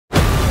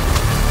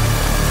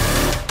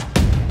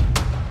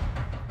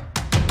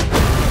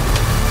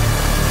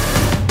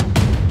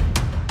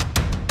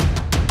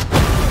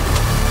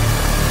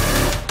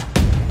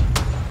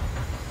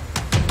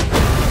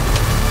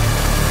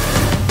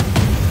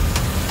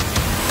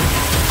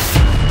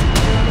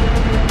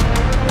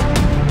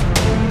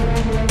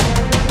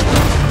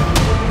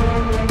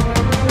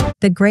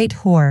The great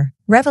whore.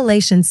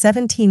 Revelation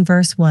 17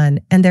 verse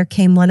 1. And there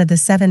came one of the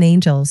 7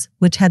 angels,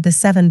 which had the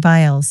 7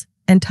 vials,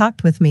 and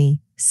talked with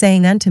me,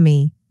 saying unto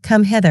me,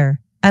 Come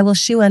hither, I will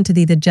shew unto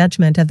thee the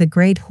judgment of the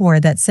great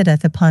whore that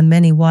sitteth upon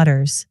many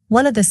waters.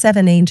 One of the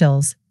 7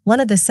 angels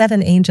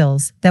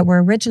that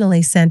were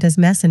originally sent as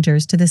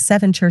messengers to the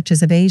 7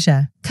 churches of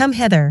Asia. Come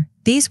hither.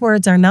 These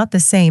words are not the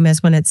same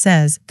as when it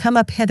says, Come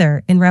up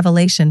hither in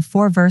Revelation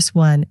 4 verse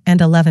 1 and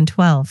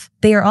 11:12.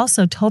 They are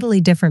also totally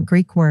different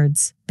Greek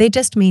words. They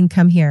just mean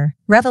come here.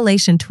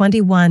 Revelation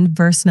 21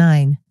 verse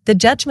 9. The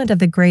judgment of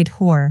the great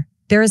whore.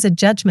 There is a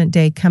judgment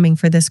day coming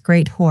for this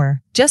great whore.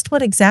 Just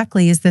what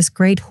exactly is this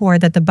great whore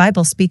that the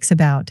Bible speaks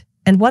about?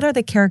 And what are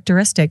the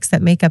characteristics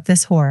that make up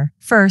this whore?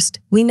 First,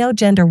 we know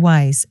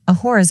gender-wise, a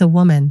whore is a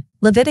woman.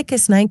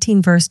 Leviticus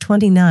 19 verse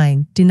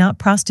 29, Do not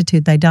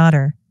prostitute thy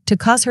daughter, to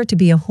cause her to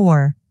be a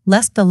whore,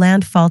 lest the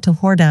land fall to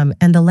whoredom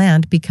and the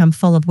land become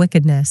full of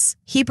wickedness.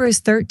 Hebrews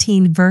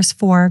 13 verse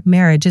 4,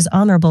 Marriage is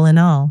honorable in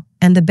all,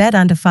 and the bed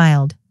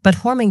undefiled, but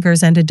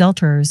whoremongers and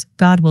adulterers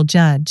God will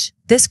judge.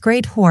 This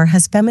great whore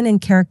has feminine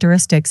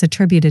characteristics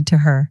attributed to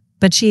her,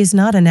 but she is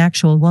not an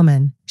actual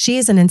woman. She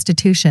is an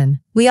institution.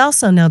 We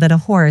also know that a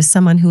whore is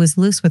someone who is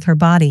loose with her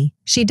body.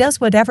 She does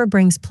whatever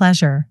brings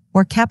pleasure,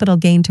 or capital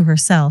gain to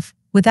herself,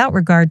 without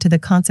regard to the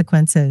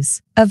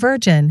consequences. A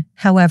virgin,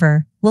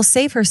 however, will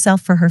save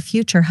herself for her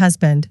future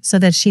husband so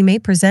that she may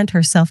present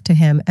herself to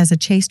him as a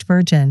chaste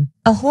virgin.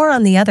 A whore,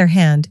 on the other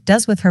hand,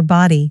 does with her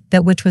body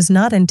that which was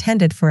not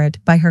intended for it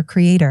by her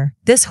Creator.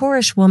 This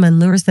whorish woman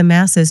lures the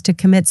masses to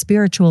commit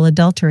spiritual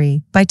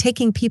adultery by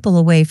taking people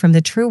away from the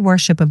true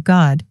worship of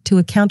God to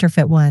a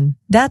counterfeit one.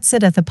 That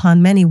sitteth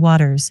upon many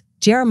waters.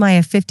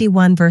 Jeremiah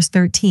 51 verse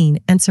 13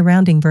 and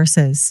surrounding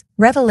verses.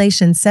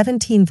 Revelation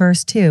 17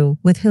 verse 2,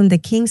 With whom the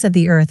kings of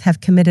the earth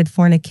have committed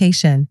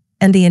fornication,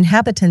 and the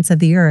inhabitants of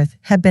the earth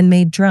have been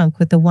made drunk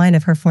with the wine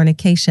of her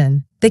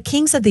fornication. The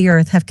kings of the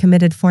earth have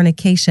committed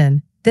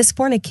fornication. This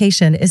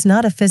fornication is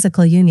not a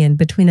physical union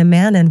between a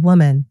man and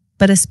woman,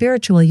 but a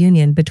spiritual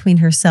union between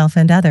herself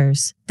and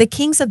others. The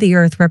kings of the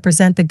earth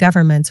represent the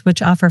governments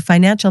which offer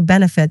financial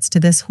benefits to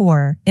this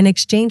whore in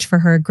exchange for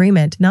her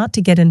agreement not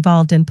to get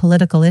involved in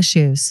political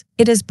issues.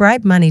 It is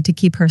bribe money to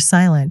keep her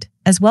silent,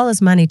 as well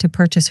as money to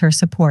purchase her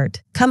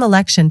support. Come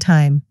election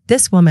time,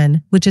 this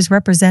woman, which is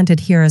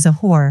represented here as a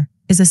whore,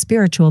 is a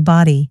spiritual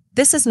body.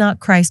 This is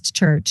not Christ's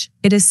church,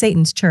 it is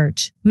Satan's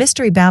church.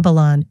 Mystery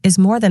Babylon is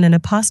more than an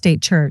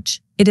apostate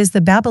church. It is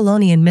the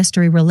Babylonian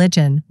mystery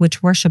religion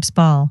which worships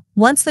Baal.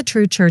 Once the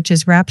true church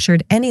is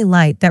raptured, any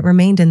light that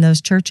remained in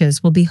those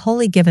churches will be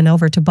wholly given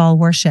over to Baal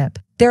worship.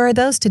 There are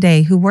those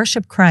today who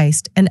worship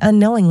Christ and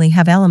unknowingly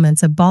have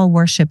elements of Baal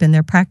worship in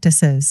their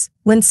practices.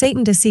 When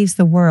Satan deceives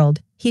the world,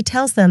 he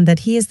tells them that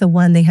he is the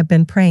one they have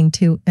been praying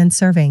to and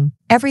serving.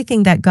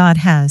 Everything that God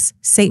has,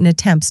 Satan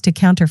attempts to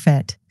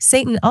counterfeit.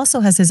 Satan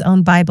also has his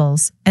own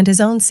Bibles and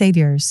his own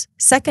saviors.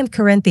 2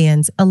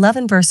 Corinthians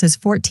 11 verses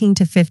 14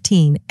 to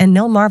 15, And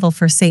no marvel,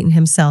 for Satan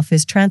himself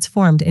is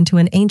transformed into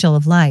an angel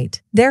of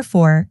light.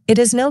 Therefore, it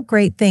is no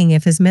great thing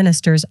if his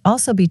ministers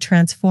also be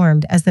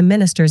transformed as the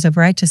ministers of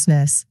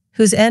righteousness,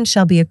 whose end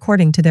shall be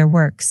according to their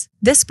works.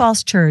 This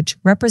false church,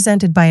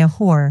 represented by a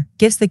whore,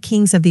 gives the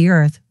kings of the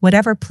earth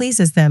whatever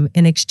pleases them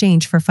in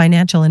exchange for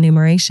financial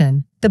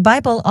enumeration. The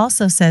Bible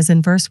also says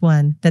in verse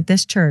 1 that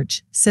this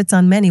church sits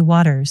on many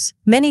waters.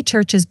 Many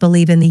churches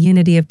believe in the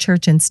unity of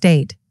church and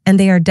state, and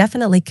they are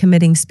definitely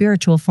committing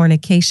spiritual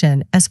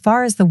fornication as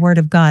far as the word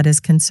of God is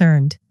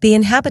concerned. The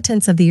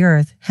inhabitants of the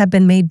earth have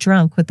been made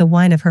drunk with the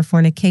wine of her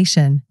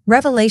fornication.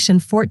 Revelation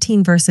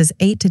 14 verses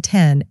 8 to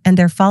 10, And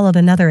there followed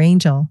another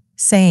angel,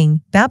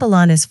 saying,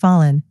 Babylon is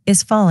fallen,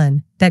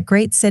 that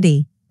great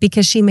city,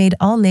 because she made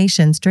all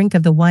nations drink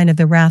of the wine of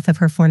the wrath of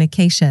her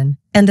fornication.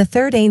 And the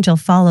third angel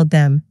followed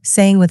them,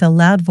 saying with a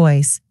loud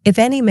voice, If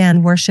any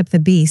man worship the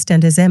beast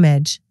and his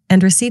image,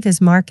 and receive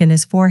his mark in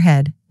his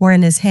forehead, or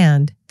in his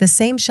hand, the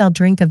same shall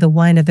drink of the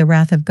wine of the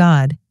wrath of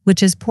God,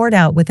 which is poured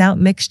out without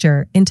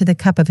mixture into the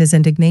cup of his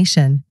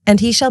indignation. And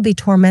he shall be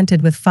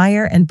tormented with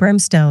fire and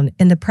brimstone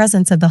in the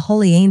presence of the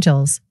holy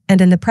angels,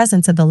 and in the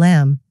presence of the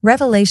Lamb.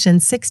 Revelation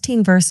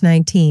 16 verse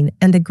 19,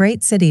 And the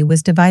great city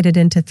was divided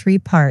into 3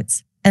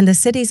 parts, and the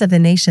cities of the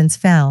nations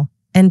fell,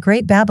 and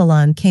great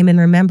Babylon came in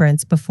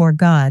remembrance before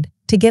God,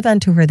 to give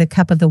unto her the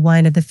cup of the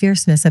wine of the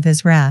fierceness of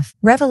his wrath.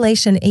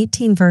 Revelation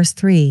 18 verse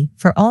 3,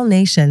 For all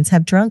nations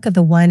have drunk of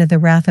the wine of the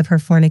wrath of her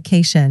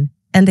fornication,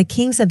 and the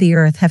kings of the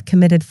earth have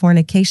committed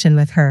fornication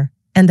with her,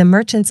 and the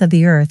merchants of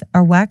the earth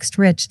are waxed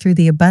rich through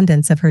the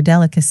abundance of her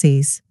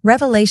delicacies.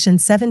 Revelation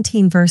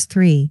 17 verse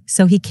 3,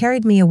 So he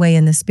carried me away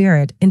in the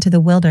spirit into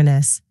the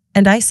wilderness,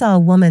 and I saw a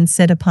woman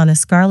sit upon a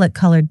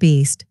scarlet-colored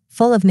beast,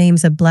 full of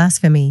names of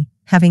blasphemy,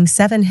 having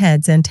 7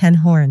 heads and 10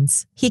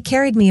 horns. He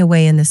carried me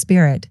away in the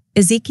spirit.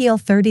 Ezekiel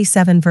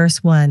 37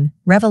 verse 1,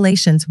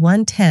 Revelations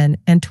 1:10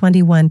 and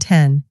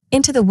 21:10.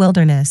 Into the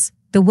wilderness.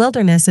 The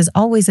wilderness is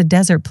always a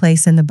desert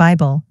place in the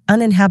Bible,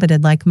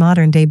 uninhabited like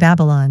modern-day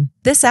Babylon.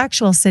 This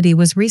actual city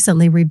was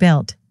recently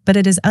rebuilt, but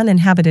it is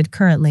uninhabited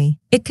currently.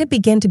 It could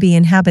begin to be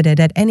inhabited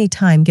at any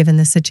time given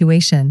the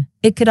situation.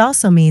 It could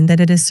also mean that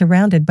it is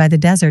surrounded by the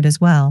desert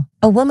as well.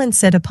 A woman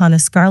sit upon a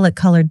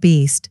scarlet-colored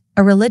beast,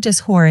 a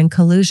religious whore in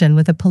collusion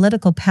with a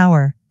political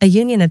power, a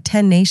union of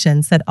 10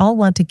 nations that all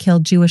want to kill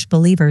Jewish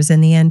believers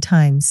in the end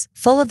times.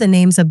 Full of the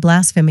names of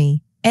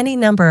blasphemy, any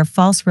number of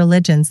false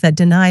religions that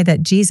deny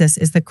that Jesus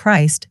is the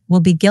Christ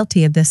will be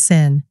guilty of this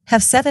sin.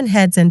 Have 7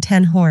 heads and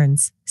 10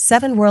 horns,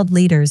 7 world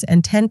leaders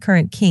and 10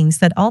 current kings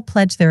that all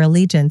pledge their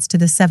allegiance to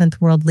the 7th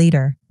world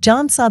leader.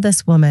 John saw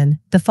this woman,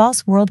 the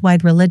false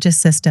worldwide religious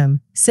system,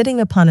 sitting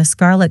upon a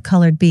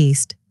scarlet-colored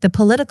beast, the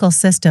political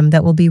system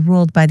that will be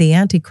ruled by the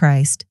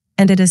Antichrist,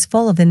 and it is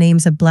full of the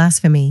names of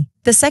blasphemy.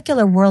 The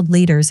secular world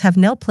leaders have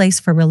no place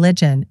for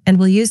religion and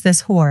will use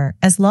this whore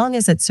as long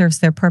as it serves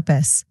their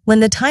purpose. When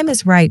the time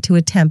is right to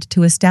attempt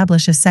to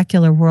establish a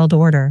secular world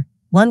order,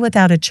 one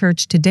without a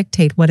church to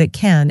dictate what it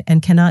can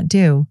and cannot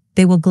do,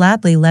 they will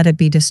gladly let it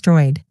be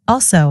destroyed.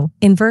 Also,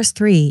 in verse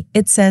 3,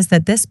 it says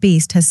that this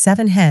beast has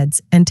 7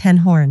 heads and 10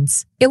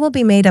 horns. It will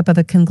be made up of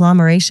a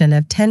conglomeration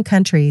of 10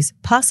 countries,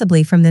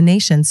 possibly from the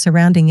nations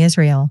surrounding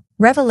Israel.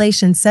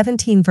 Revelation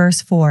 17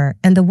 verse 4,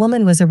 and the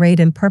woman was arrayed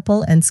in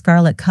purple and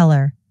scarlet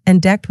color,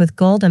 and decked with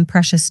gold and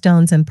precious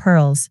stones and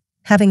pearls,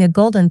 having a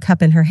golden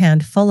cup in her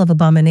hand full of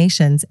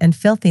abominations and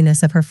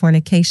filthiness of her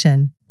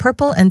fornication.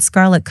 Purple and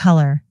scarlet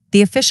color.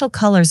 The official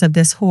colors of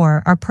this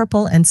whore are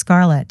purple and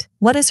scarlet.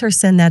 What is her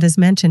sin that is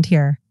mentioned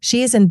here?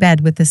 She is in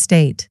bed with the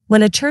state.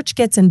 When a church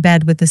gets in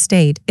bed with the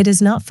state, it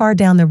is not far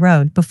down the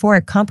road before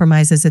it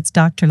compromises its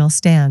doctrinal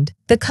stand.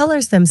 The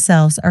colors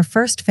themselves are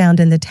first found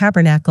in the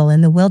tabernacle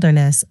in the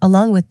wilderness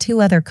along with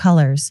 2 other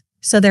colors,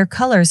 so their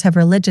colors have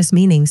religious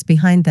meanings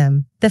behind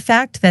them. The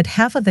fact that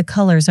half of the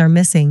colors are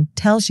missing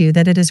tells you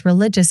that it is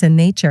religious in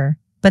nature,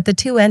 but the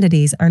 2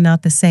 entities are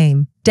not the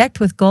same.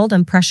 Decked with gold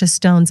and precious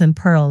stones and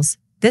pearls,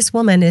 this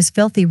woman is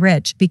filthy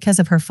rich because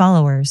of her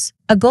followers.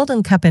 A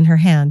golden cup in her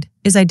hand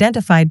is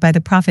identified by the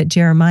prophet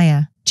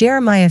Jeremiah.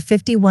 Jeremiah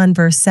 51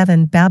 verse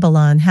 7,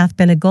 Babylon hath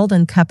been a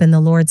golden cup in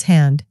the Lord's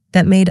hand,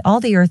 that made all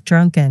the earth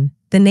drunken.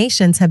 The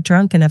nations have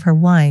drunken of her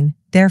wine,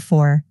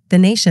 therefore, the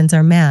nations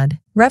are mad.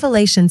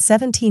 Revelation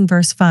 17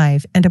 verse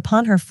 5, and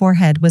upon her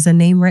forehead was a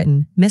name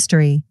written,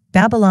 Mystery,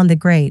 Babylon the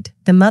Great,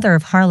 the mother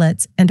of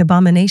harlots and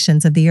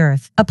abominations of the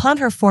earth. Upon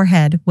her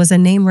forehead was a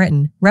name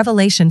written,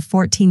 Revelation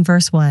 14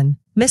 verse 1.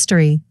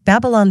 Mystery,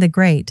 Babylon the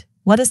Great.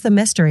 What is the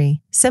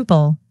mystery?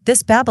 Simple.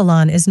 This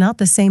Babylon is not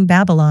the same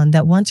Babylon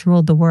that once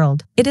ruled the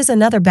world. It is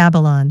another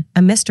Babylon,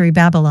 a mystery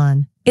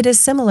Babylon. It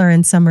is similar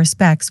in some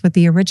respects with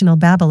the original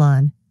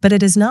Babylon, but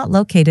it is not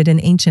located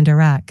in ancient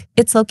Iraq.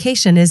 Its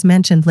location is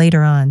mentioned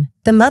later on.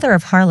 The mother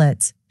of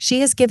harlots, she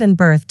has given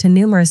birth to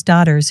numerous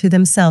daughters who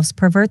themselves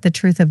pervert the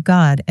truth of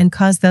God and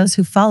cause those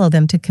who follow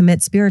them to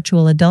commit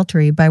spiritual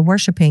adultery by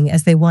worshiping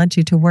as they want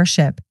you to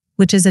worship,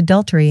 which is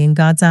adultery in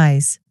God's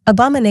eyes.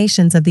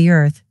 Abominations of the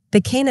earth. The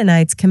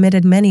Canaanites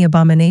committed many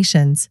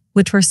abominations,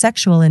 which were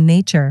sexual in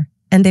nature,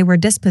 and they were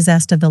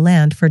dispossessed of the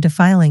land for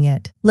defiling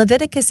it.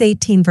 Leviticus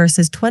 18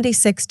 verses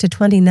 26 to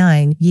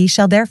 29, Ye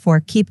shall therefore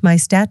keep my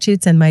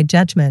statutes and my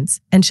judgments,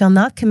 and shall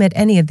not commit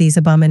any of these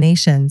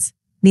abominations,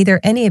 neither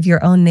any of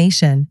your own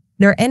nation,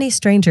 nor any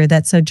stranger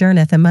that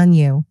sojourneth among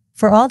you.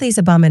 For all these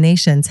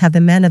abominations have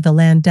the men of the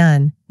land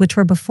done, which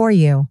were before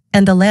you,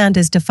 and the land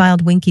is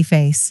defiled winky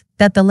face,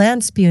 that the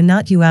land spew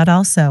not you out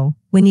also,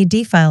 when ye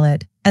defile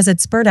it, as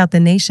it spurred out the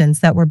nations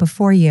that were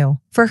before you.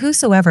 For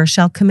whosoever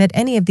shall commit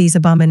any of these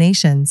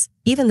abominations,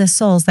 even the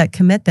souls that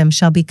commit them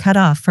shall be cut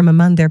off from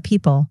among their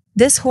people.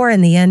 This whore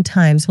in the end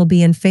times will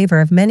be in favor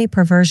of many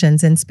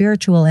perversions in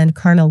spiritual and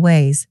carnal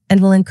ways,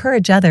 and will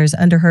encourage others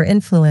under her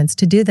influence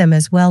to do them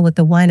as well with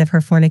the wine of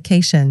her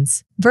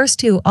fornications. Verse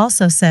 2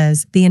 also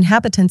says, The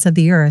inhabitants of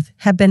the earth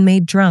have been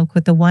made drunk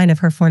with the wine of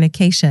her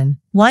fornication.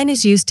 Wine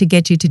is used to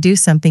get you to do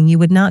something you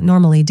would not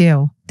normally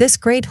do. This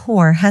great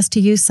whore has to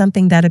use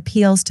something that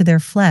appeals to their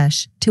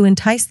flesh, to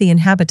entice the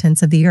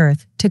inhabitants of the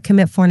earth to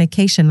commit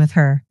fornication with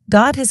her.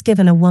 God has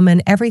given a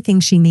woman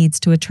everything she needs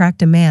to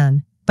attract a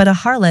man, but a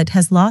harlot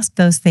has lost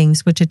those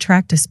things which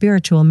attract a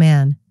spiritual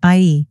man,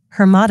 i.e.,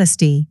 her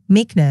modesty,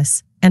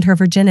 meekness, and her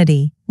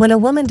virginity. When a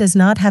woman does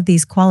not have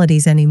these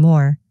qualities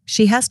anymore,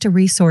 she has to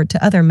resort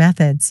to other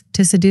methods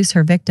to seduce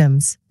her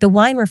victims. The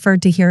wine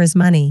referred to here is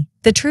money.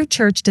 The true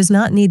church does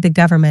not need the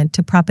government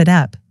to prop it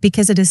up,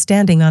 because it is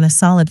standing on a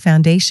solid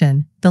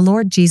foundation, the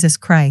Lord Jesus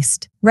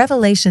Christ.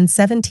 Revelation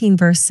 17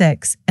 verse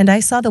 6, And I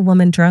saw the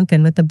woman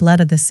drunken with the blood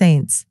of the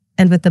saints,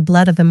 and with the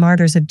blood of the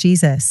martyrs of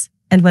Jesus.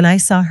 And when I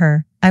saw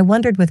her, I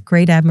wondered with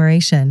great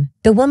admiration.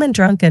 The woman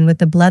drunken with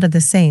the blood of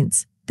the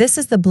saints. This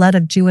is the blood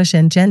of Jewish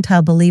and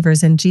Gentile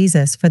believers in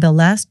Jesus for the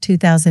last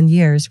 2,000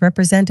 years,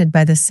 represented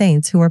by the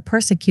saints who are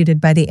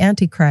persecuted by the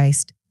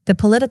Antichrist, the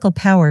political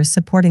powers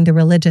supporting the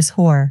religious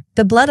whore.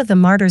 The blood of the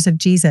martyrs of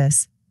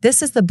Jesus.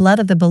 This is the blood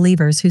of the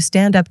believers who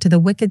stand up to the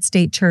wicked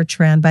state church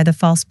ran by the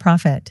false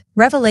prophet.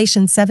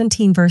 Revelation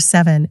 17 verse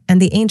 7,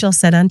 And the angel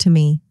said unto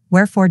me,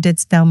 Wherefore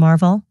didst thou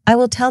marvel? I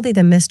will tell thee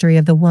the mystery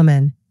of the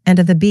woman, and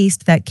of the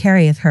beast that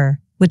carrieth her,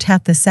 which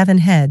hath the 7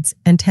 heads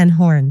and 10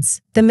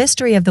 horns. The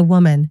mystery of the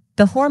woman,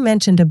 the whore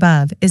mentioned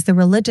above, is the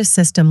religious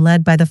system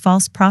led by the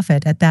false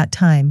prophet at that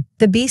time.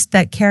 The beast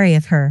that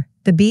carrieth her,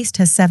 the beast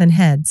has 7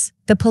 heads.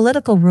 The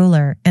political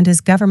ruler and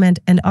his government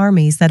and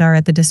armies that are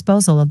at the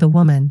disposal of the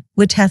woman,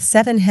 which hath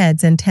 7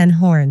 heads and 10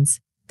 horns.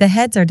 The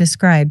heads are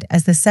described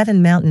as the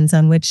 7 mountains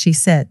on which she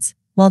sits,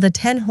 while the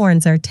 10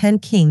 horns are 10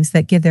 kings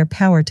that give their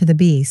power to the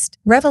beast.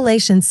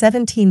 Revelation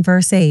 17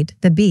 verse 8,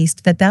 the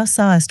beast that thou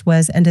sawest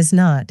was and is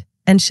not,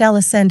 and shall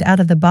ascend out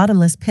of the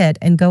bottomless pit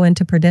and go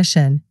into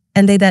perdition,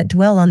 and they that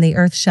dwell on the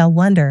earth shall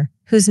wonder,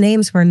 whose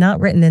names were not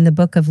written in the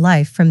book of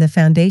life from the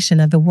foundation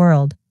of the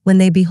world, when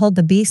they behold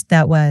the beast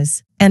that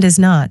was, and is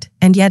not,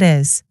 and yet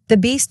is. The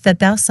beast that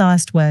thou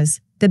sawest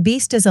was, the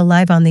beast is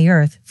alive on the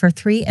earth for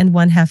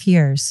 3½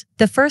 years,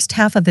 the first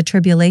half of the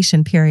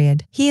tribulation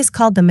period. He is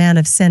called the man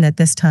of sin at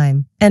this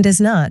time, and is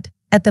not.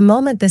 At the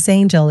moment this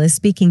angel is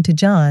speaking to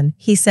John,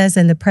 he says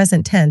in the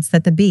present tense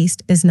that the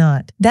beast is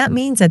not. That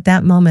means at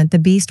that moment the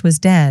beast was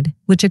dead,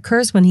 which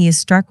occurs when he is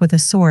struck with a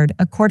sword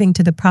according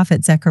to the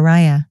prophet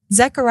Zechariah.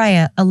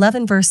 Zechariah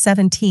 11 verse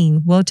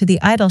 17, woe to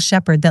the idle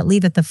shepherd that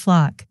leaveth the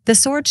flock. The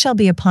sword shall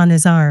be upon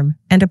his arm,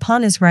 and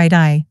upon his right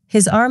eye,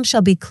 his arm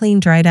shall be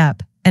clean dried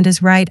up, and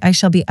his right eye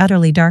shall be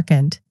utterly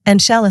darkened,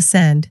 and shall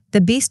ascend. The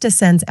beast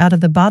ascends out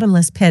of the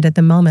bottomless pit at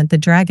the moment the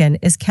dragon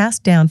is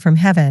cast down from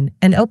heaven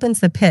and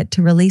opens the pit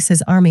to release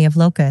his army of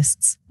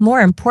locusts.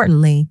 More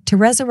importantly, to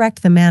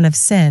resurrect the man of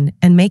sin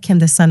and make him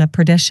the son of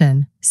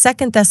perdition.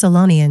 2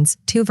 Thessalonians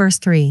 2 verse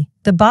 3.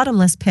 The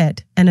bottomless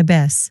pit, an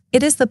abyss.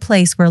 It is the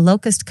place where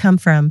locusts come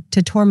from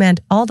to torment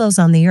all those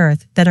on the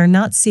earth that are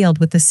not sealed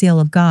with the seal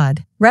of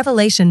God.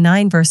 Revelation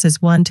 9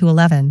 verses 1 to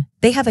 11.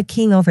 They have a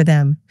king over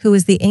them, who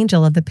is the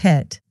angel of the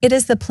pit. It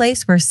is the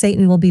place where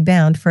Satan will be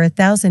bound for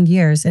 1,000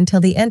 years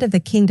until the end of the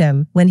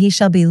kingdom, when he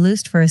shall be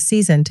loosed for a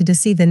season to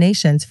deceive the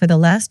nations for the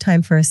last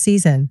time for a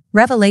season.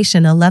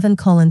 Revelation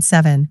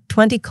 11:7,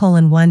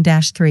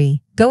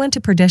 20:1-3. Go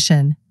into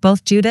perdition.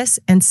 Both Judas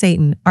and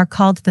Satan are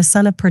called the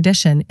son of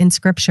perdition in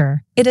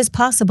Scripture. It is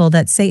possible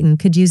that Satan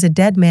could use a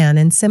dead man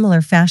in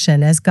similar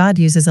fashion as God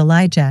uses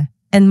Elijah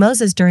and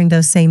Moses during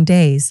those same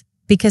days,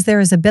 because there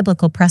is a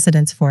biblical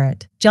precedence for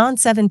it. John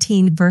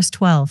 17 verse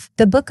 12.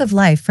 The book of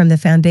life from the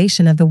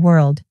foundation of the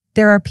world.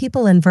 There are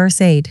people in verse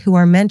 8 who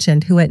are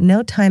mentioned who at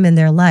no time in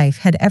their life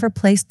had ever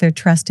placed their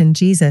trust in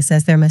Jesus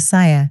as their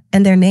Messiah,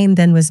 and their name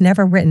then was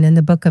never written in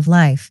the book of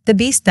life. The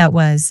beast that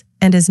was,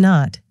 and is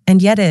not,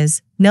 and yet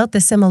is. Note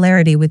the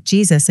similarity with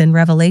Jesus in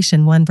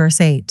Revelation 1 verse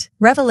 8.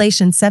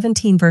 Revelation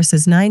 17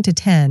 verses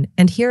 9-10,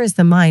 and here is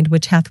the mind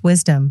which hath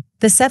wisdom.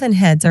 The 7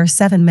 heads are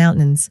 7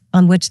 mountains,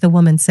 on which the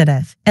woman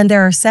sitteth. And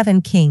there are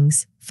 7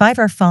 kings, 5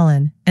 are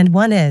fallen, and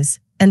 1 is,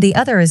 and the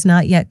other is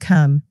not yet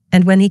come,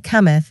 and when he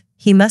cometh,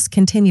 he must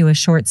continue a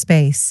short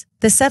space.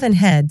 The 7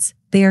 heads,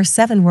 they are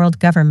 7 world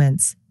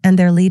governments, and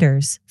their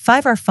leaders.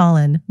 5 are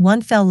fallen,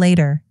 1 fell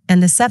later,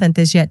 and the 7th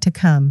is yet to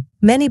come.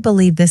 Many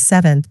believe this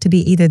 7th to be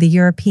either the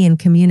European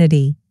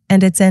Community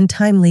and its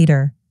end-time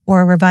leader, or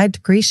a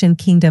revived Grecian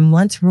kingdom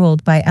once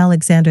ruled by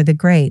Alexander the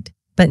Great,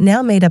 but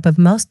now made up of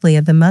mostly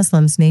of the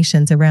Muslims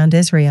nations around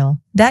Israel.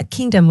 That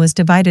kingdom was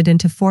divided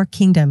into 4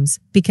 kingdoms,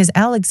 because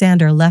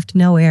Alexander left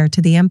no heir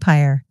to the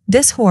empire.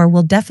 This whore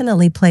will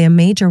definitely play a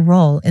major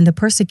role in the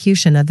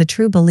persecution of the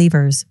true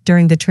believers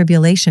during the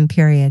tribulation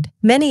period.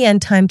 Many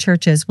end-time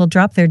churches will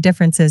drop their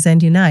differences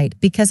and unite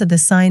because of the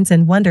signs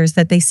and wonders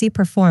that they see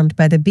performed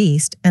by the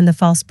beast and the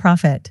false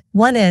prophet.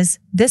 One is,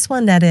 this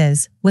one that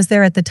is, was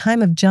there at the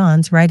time of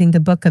John's writing the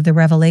book of the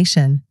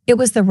Revelation. It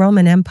was the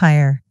Roman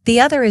Empire. The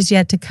other is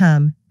yet to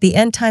come, the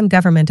end-time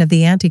government of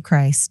the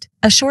Antichrist.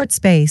 A short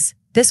space,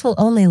 this will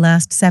only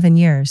last 7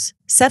 years.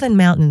 7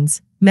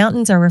 mountains.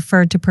 Mountains are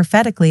referred to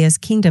prophetically as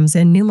kingdoms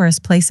in numerous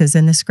places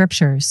in the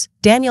Scriptures.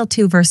 Daniel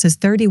 2 verses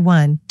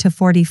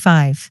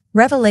 31-45.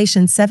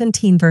 Revelation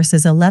 17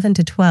 verses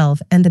 11-12.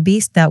 And the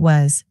beast that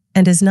was,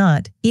 and is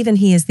not, even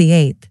he is the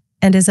 8th,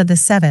 and is of the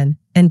 7,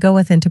 and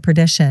goeth into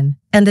perdition.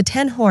 And the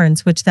 10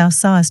 horns which thou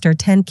sawest are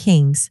 10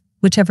 kings,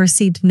 which have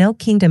received no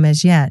kingdom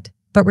as yet,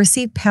 but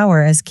received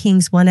power as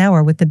kings 1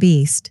 hour with the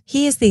beast.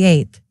 He is the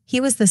 8th,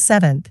 he was the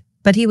 7th,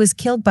 but he was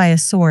killed by a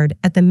sword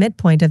at the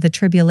midpoint of the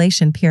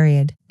tribulation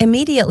period.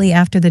 Immediately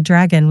after the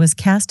dragon was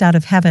cast out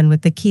of heaven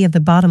with the key of the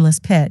bottomless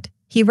pit,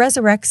 he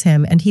resurrects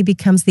him and he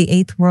becomes the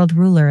 8th world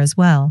ruler as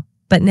well,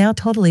 but now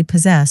totally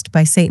possessed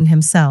by Satan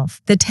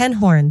himself. The 10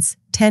 horns,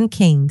 10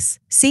 kings.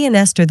 See in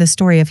Esther the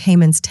story of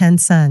Haman's 10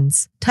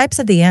 sons, types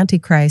of the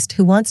Antichrist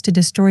who wants to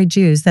destroy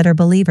Jews that are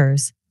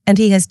believers, and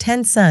he has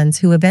 10 sons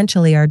who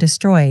eventually are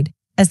destroyed,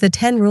 as the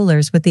 10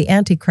 rulers with the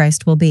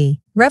Antichrist will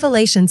be.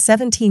 Revelation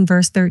 17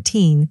 verse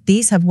 13,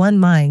 these have one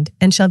mind,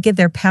 and shall give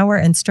their power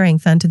and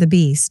strength unto the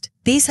beast.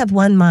 These have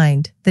one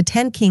mind, the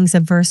 10 kings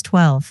of verse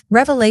 12.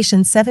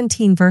 Revelation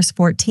 17 verse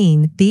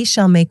 14, these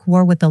shall make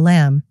war with the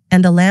Lamb,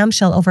 and the Lamb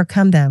shall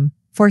overcome them,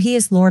 for he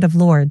is Lord of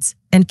lords,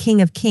 and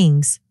King of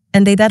kings,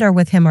 and they that are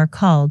with him are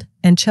called,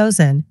 and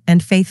chosen,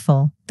 and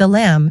faithful. The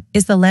Lamb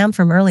is the Lamb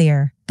from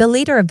earlier. The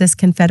leader of this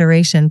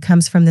confederation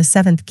comes from the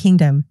seventh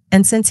kingdom,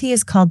 and since he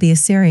is called the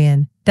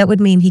Assyrian, that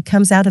would mean he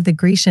comes out of the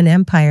Grecian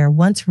Empire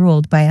once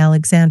ruled by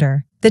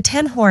Alexander. The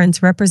 10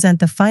 horns represent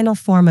the final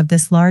form of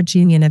this large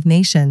union of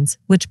nations,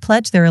 which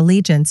pledge their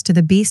allegiance to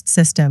the beast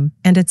system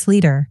and its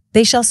leader.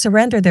 They shall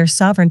surrender their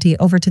sovereignty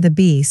over to the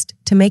beast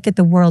to make it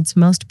the world's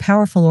most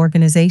powerful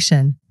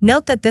organization.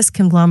 Note that this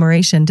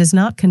conglomeration does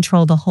not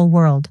control the whole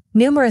world.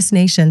 Numerous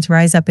nations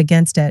rise up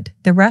against it.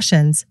 The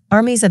Russians,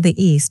 armies of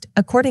the East,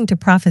 according to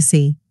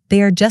prophecy,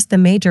 they are just the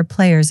major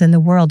players in the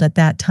world at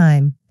that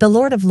time. The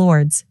Lord of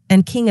Lords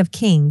and King of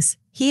Kings,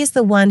 he is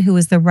the one who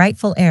is the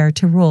rightful heir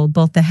to rule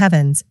both the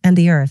heavens and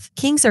the earth.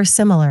 Kings are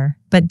similar,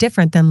 but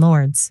different than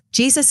lords.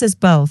 Jesus is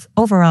both,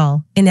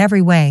 overall, in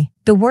every way.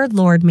 The word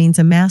Lord means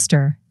a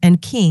master,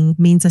 and king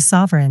means a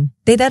sovereign.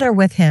 They that are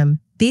with him,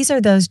 these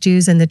are those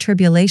Jews in the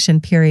tribulation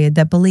period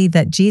that believe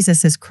that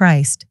Jesus is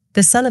Christ,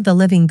 the Son of the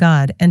living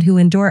God, and who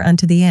endure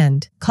unto the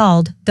end.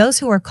 Called, those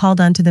who are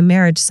called unto the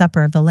marriage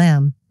supper of the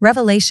Lamb.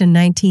 Revelation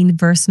 19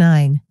 verse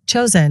 9.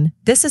 Chosen,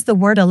 this is the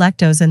word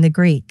electos in the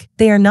Greek.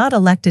 They are not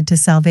elected to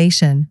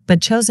salvation,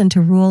 but chosen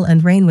to rule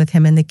and reign with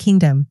him in the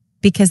kingdom,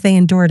 because they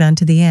endured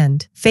unto the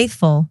end.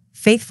 Faithful,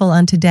 faithful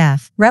unto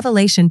death.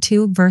 Revelation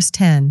 2 verse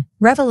 10.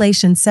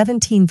 Revelation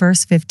 17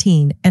 verse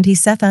 15. And he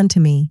saith unto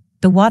me,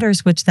 the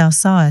waters which thou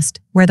sawest,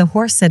 where the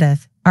horse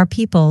sitteth, are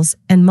peoples,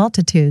 and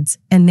multitudes,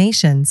 and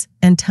nations,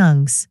 and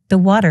tongues. The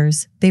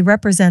waters, they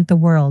represent the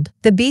world.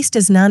 The beast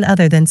is none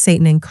other than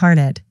Satan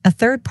incarnate, a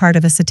third part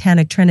of a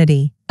satanic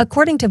trinity.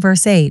 According to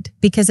verse 8,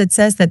 because it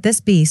says that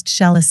this beast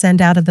shall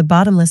ascend out of the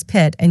bottomless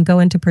pit and go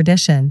into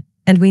perdition,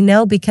 and we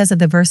know because of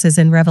the verses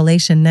in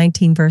Revelation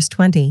 19 verse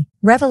 20.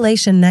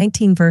 Revelation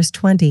 19 verse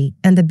 20,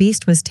 and the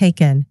beast was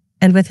taken,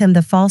 and with him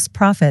the false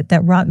prophet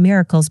that wrought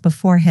miracles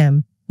before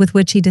him, with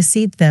which he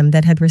deceived them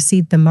that had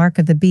received the mark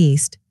of the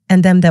beast,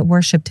 and them that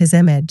worshipped his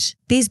image.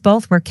 These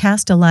both were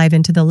cast alive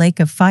into the lake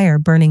of fire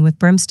burning with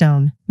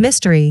brimstone.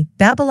 Mystery,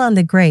 Babylon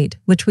the Great,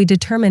 which we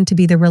determine to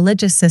be the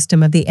religious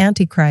system of the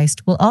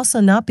Antichrist, will also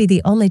not be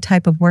the only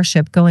type of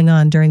worship going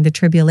on during the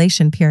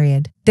tribulation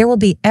period. There will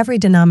be every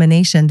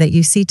denomination that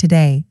you see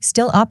today,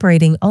 still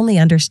operating only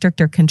under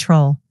stricter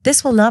control.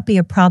 This will not be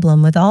a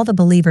problem with all the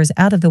believers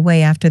out of the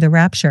way after the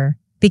rapture,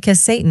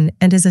 because Satan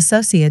and his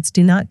associates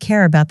do not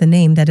care about the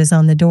name that is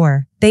on the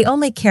door. They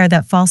only care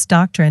that false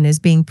doctrine is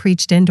being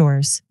preached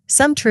indoors.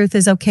 Some truth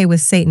is okay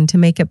with Satan to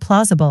make it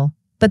plausible,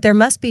 but there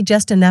must be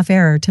just enough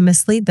error to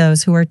mislead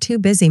those who are too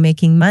busy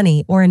making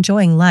money or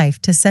enjoying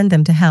life to send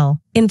them to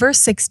hell. In verse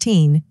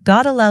 16,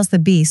 God allows the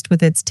beast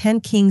with its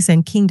 10 kings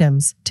and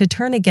kingdoms to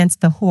turn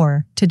against the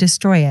whore, to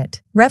destroy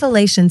it.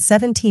 Revelation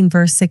 17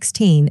 verse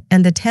 16,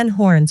 and the 10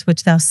 horns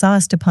which thou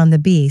sawest upon the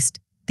beast,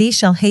 these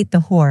shall hate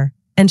the whore,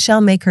 and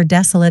shall make her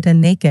desolate and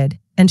naked,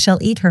 and shall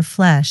eat her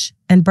flesh,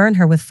 and burn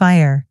her with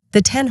fire.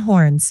 The 10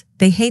 horns,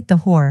 they hate the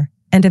whore,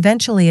 and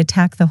eventually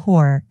attack the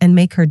whore and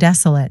make her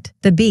desolate.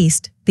 The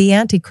beast, the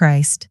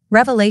Antichrist.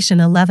 Revelation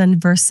 11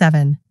 verse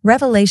 7.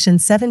 Revelation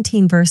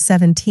 17 verse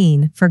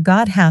 17, for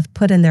God hath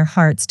put in their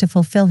hearts to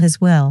fulfill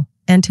his will,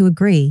 and to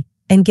agree,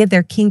 and give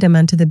their kingdom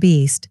unto the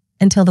beast,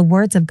 until the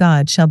words of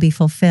God shall be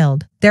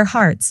fulfilled. Their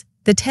hearts,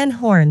 the 10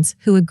 horns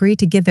who agree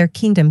to give their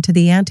kingdom to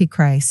the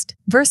Antichrist.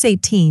 Verse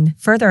 18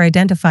 further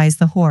identifies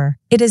the whore.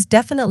 It is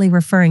definitely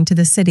referring to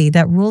the city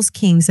that rules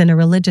kings in a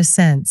religious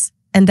sense,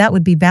 and that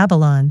would be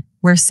Babylon,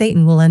 where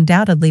Satan will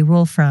undoubtedly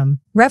rule from.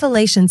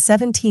 Revelation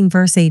 17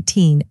 verse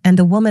 18, and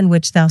the woman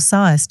which thou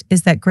sawest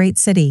is that great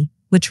city,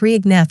 which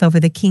reigneth over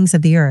the kings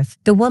of the earth.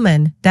 The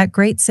woman, that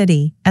great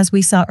city, as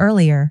we saw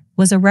earlier,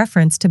 was a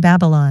reference to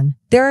Babylon.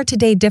 There are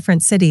today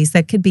different cities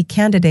that could be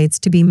candidates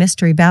to be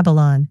Mystery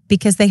Babylon,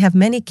 because they have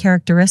many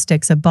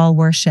characteristics of Baal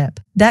worship.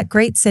 That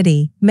great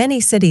city,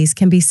 many cities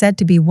can be said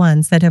to be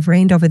ones that have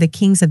reigned over the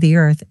kings of the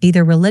earth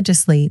either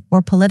religiously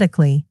or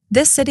politically.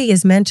 This city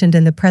is mentioned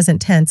in the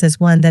present tense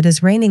as one that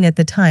is reigning at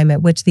the time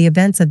at which the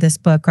events of this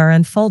book are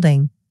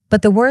unfolding.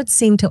 But the words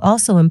seem to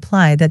also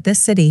imply that this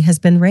city has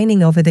been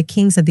reigning over the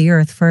kings of the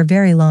earth for a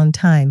very long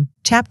time.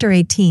 Chapter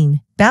 18,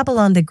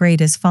 Babylon the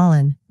Great is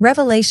fallen.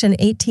 Revelation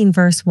 18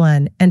 verse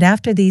 1, and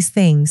after these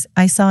things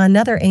I saw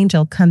another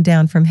angel come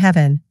down from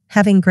heaven,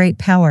 having great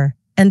power,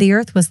 and the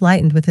earth was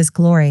lightened with his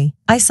glory.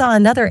 I saw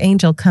another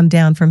angel come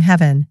down from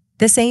heaven.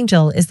 This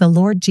angel is the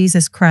Lord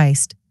Jesus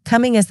Christ,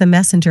 coming as the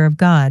messenger of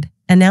God,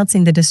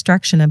 announcing the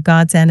destruction of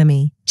God's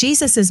enemy.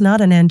 Jesus is not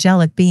an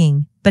angelic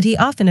being, but he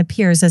often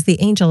appears as the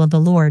angel of the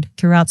Lord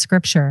throughout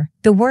Scripture.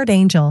 The word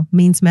angel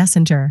means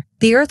messenger.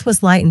 The earth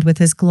was lightened with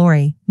his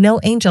glory. No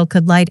angel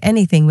could light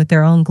anything with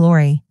their own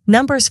glory.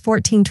 Numbers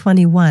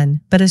 14:21,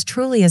 but as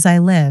truly as I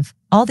live,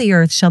 all the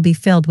earth shall be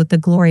filled with the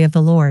glory of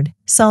the Lord.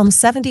 Psalm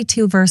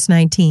 72 verse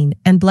 19,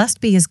 and blessed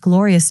be his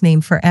glorious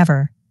name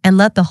forever, and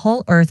let the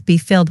whole earth be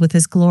filled with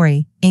his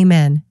glory.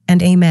 Amen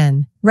and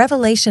amen.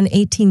 Revelation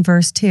 18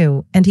 verse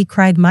 2, and he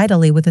cried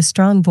mightily with a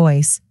strong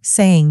voice,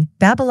 saying,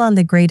 Babylon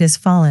the Great is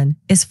fallen,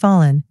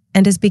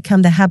 and is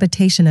become the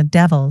habitation of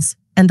devils,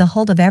 and the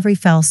hold of every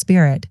foul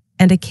spirit,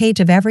 and a cage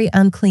of every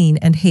unclean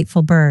and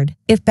hateful bird.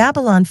 If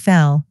Babylon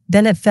fell,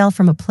 then it fell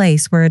from a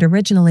place where it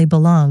originally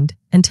belonged,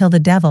 until the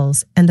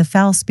devils and the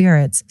foul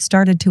spirits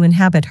started to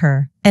inhabit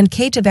her. And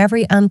cage of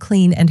every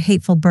unclean and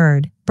hateful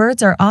bird.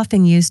 Birds are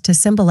often used to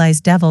symbolize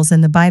devils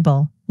in the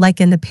Bible,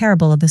 like in the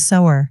parable of the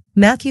sower.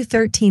 Matthew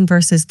 13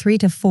 verses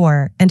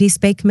 3-4, And he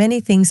spake many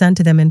things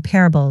unto them in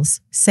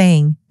parables,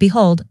 saying,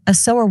 Behold, a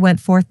sower went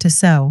forth to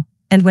sow.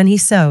 And when he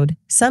sowed,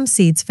 some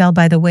seeds fell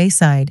by the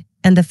wayside,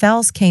 and the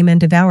fowls came and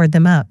devoured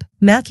them up.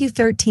 Matthew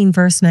 13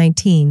 verse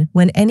 19,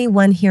 When any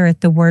one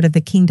heareth the word of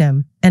the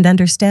kingdom, and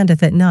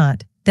understandeth it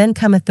not, then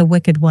cometh the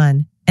wicked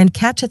one, and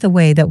catcheth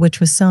away that which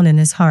was sown in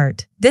his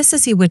heart. This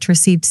is he which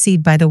received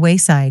seed by the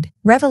wayside.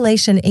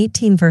 Revelation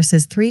 18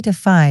 verses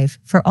 3-5,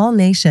 For all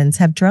nations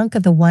have drunk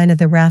of the wine of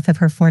the wrath of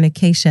her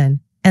fornication,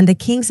 and the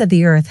kings of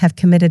the earth have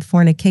committed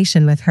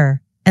fornication with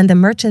her, and the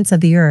merchants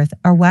of the earth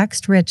are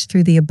waxed rich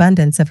through the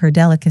abundance of her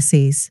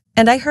delicacies.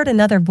 And I heard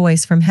another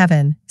voice from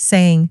heaven,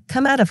 saying,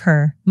 Come out of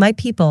her, my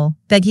people,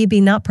 that ye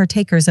be not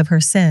partakers of her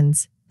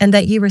sins, and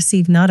that ye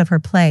receive not of her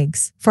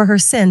plagues. For her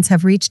sins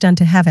have reached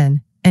unto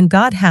heaven, and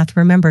God hath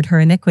remembered her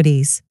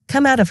iniquities.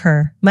 Come out of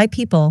her, my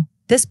people.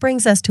 This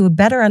brings us to a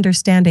better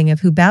understanding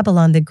of who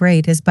Babylon the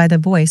Great is by the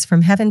voice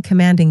from heaven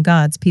commanding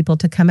God's people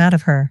to come out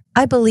of her.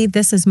 I believe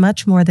this is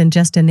much more than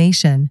just a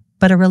nation,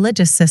 but a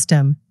religious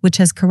system, which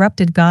has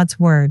corrupted God's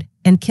word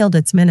and killed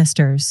its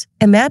ministers.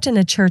 Imagine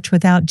a church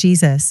without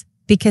Jesus,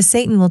 because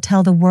Satan will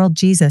tell the world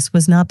Jesus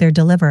was not their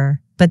deliverer,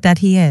 but that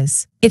he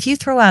is. If you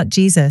throw out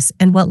Jesus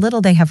and what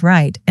little they have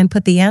right and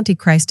put the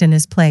Antichrist in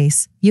his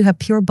place, you have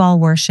pure Baal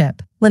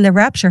worship. When the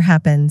rapture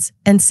happens,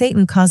 and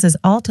Satan causes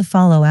all to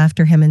follow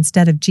after him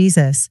instead of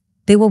Jesus,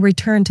 they will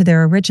return to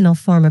their original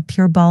form of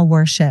pure Baal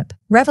worship.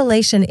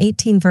 Revelation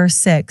 18 verse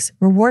 6,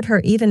 Reward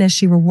her even as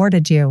she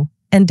rewarded you,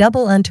 and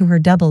double unto her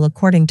double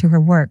according to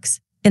her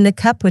works. In the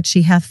cup which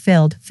she hath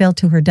filled, fill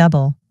to her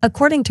double.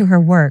 According to her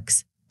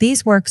works.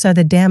 These works are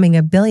the damning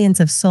of billions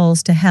of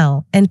souls to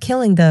hell, and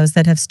killing those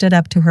that have stood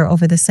up to her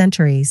over the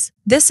centuries.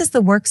 This is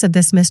the works of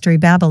this mystery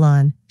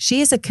Babylon. She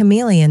is a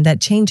chameleon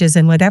that changes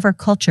in whatever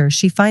culture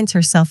she finds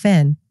herself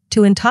in,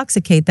 to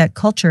intoxicate that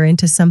culture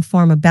into some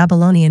form of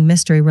Babylonian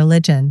mystery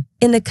religion.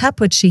 In the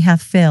cup which she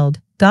hath filled,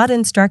 God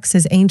instructs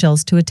his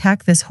angels to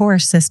attack this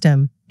whorish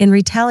system, in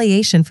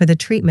retaliation for the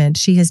treatment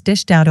she has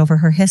dished out over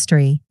her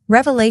history.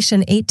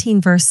 Revelation 18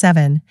 verse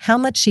 7, How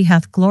much she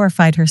hath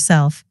glorified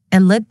herself,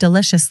 and lived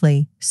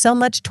deliciously, so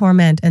much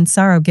torment and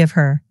sorrow give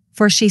her.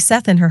 For she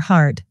saith in her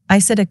heart, I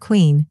sit a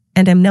queen,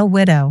 and am no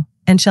widow,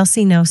 and shall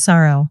see no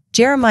sorrow.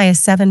 Jeremiah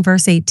 7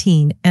 verse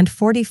 18 and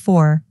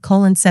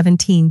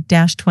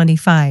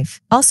 44:17-25.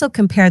 Also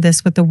compare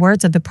this with the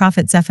words of the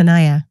prophet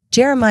Zephaniah.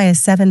 Jeremiah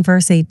 7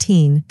 verse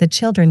 18, The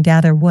children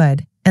gather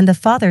wood, and the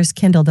fathers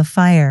kindle the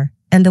fire,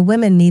 and the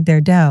women knead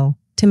their dough,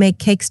 to make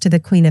cakes to the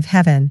queen of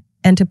heaven,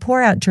 and to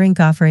pour out drink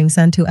offerings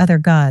unto other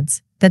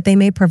gods, that they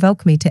may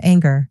provoke me to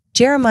anger.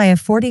 Jeremiah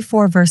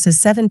 44 verses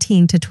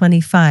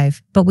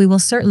 17-25, But we will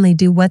certainly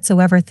do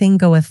whatsoever thing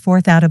goeth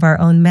forth out of our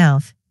own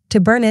mouth,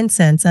 to burn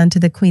incense unto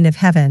the queen of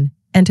heaven,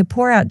 and to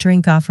pour out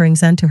drink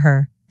offerings unto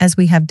her, as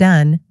we have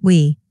done,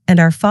 we,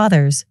 and our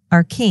fathers,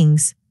 our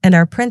kings, and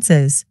our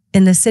princes,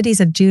 in the cities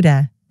of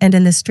Judah, and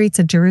in the streets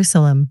of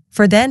Jerusalem.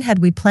 For then had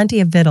we plenty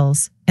of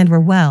victuals, and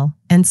were well,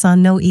 and saw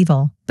no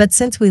evil. But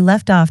since we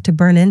left off to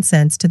burn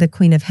incense to the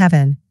queen of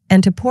heaven,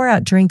 and to pour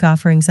out drink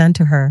offerings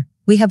unto her,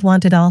 we have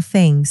wanted all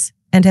things,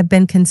 and have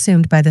been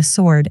consumed by the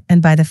sword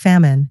and by the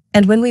famine.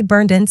 And when we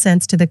burned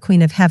incense to the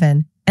queen of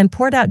heaven, and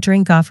poured out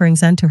drink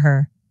offerings unto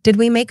her, did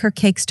we make her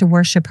cakes to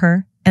worship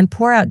her, and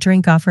pour out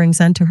drink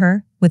offerings unto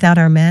her, without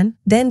our men?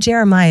 Then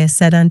Jeremiah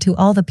said unto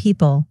all the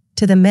people,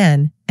 to the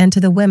men, and to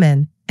the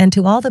women, and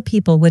to all the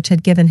people which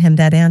had given him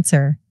that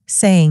answer,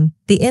 saying,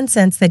 The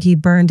incense that ye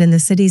burned in the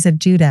cities of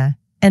Judah,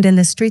 and in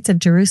the streets of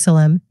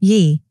Jerusalem,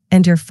 ye,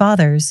 and your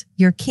fathers,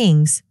 your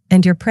kings,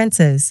 and your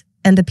princes,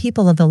 and the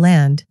people of the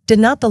land, did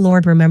not the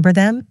Lord remember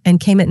them, and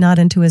came it not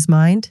into his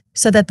mind?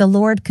 So that the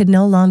Lord could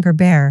no longer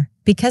bear,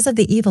 because of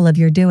the evil of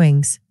your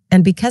doings,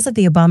 and because of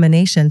the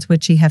abominations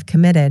which ye have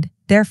committed.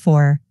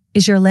 Therefore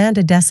is your land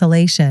a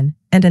desolation,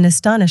 and an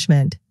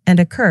astonishment, and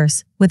a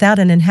curse, without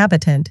an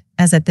inhabitant,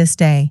 as at this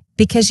day.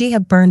 Because ye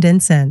have burned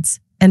incense,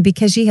 and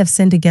because ye have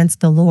sinned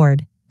against the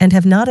Lord, and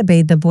have not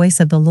obeyed the voice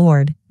of the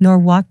Lord, nor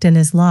walked in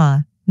his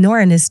law,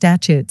 nor in his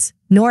statutes,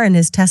 nor in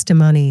his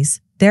testimonies.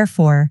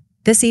 Therefore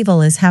this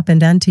evil is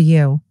happened unto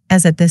you,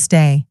 as at this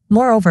day.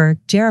 Moreover,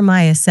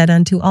 Jeremiah said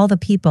unto all the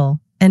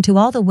people, and to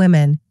all the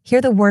women,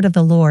 Hear the word of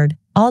the Lord,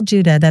 all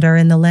Judah that are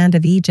in the land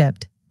of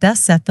Egypt. Thus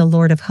saith the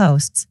Lord of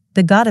hosts,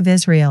 the God of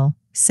Israel,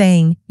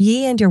 saying,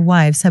 Ye and your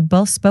wives have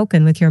both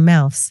spoken with your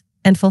mouths,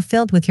 and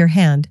fulfilled with your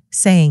hand,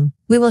 saying,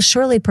 We will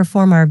surely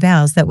perform our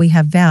vows that we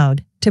have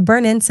vowed, to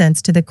burn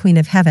incense to the queen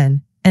of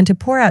heaven, and to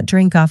pour out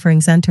drink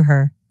offerings unto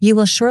her. Ye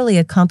will surely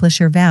accomplish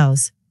your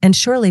vows, and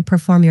surely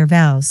perform your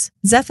vows.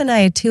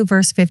 Zephaniah 2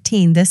 verse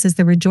 15, This is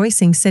the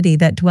rejoicing city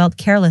that dwelt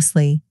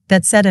carelessly,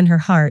 that said in her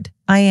heart,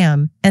 I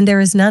am, and there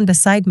is none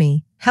beside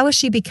me, How is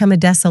she become a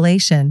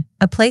desolation,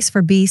 a place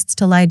for beasts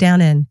to lie down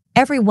in?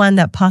 Every one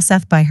that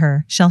passeth by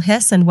her shall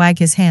hiss and wag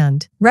his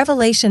hand.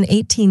 Revelation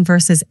 18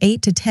 verses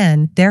 8 to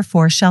 10.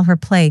 Therefore shall her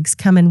plagues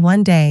come in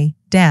one day,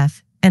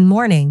 death, and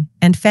mourning,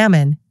 and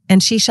famine,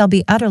 and she shall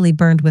be utterly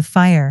burned with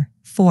fire.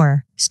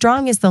 4.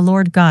 Strong is the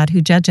Lord God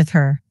who judgeth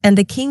her, and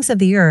the kings of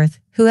the earth,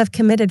 who have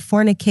committed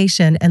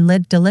fornication and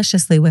lived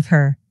deliciously with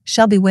her,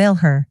 shall bewail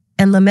her,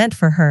 and lament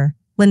for her,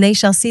 when they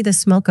shall see the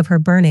smoke of her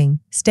burning,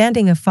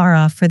 standing afar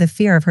off for the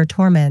fear of her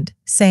torment,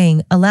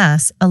 saying,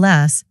 Alas,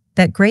 alas,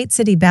 that great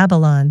city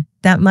Babylon,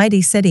 that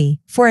mighty city,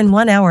 for in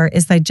 1 hour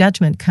is thy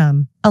judgment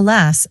come.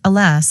 Alas,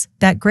 alas,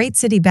 that great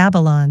city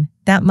Babylon,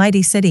 that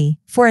mighty city,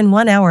 for in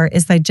 1 hour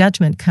is thy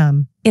judgment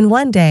come. In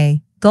one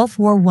day, Gulf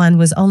War I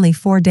was only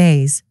 4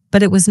 days,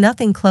 but it was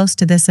nothing close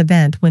to this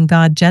event when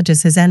God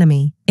judges his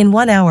enemy. In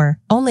 1 hour,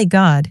 only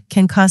God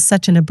can cause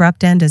such an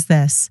abrupt end as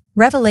this.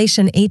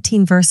 Revelation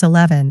 18 verse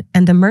 11,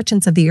 And the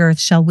merchants of the earth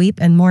shall weep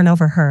and mourn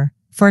over her,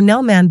 for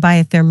no man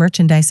buyeth their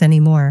merchandise any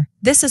more.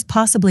 This is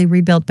possibly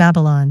rebuilt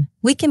Babylon.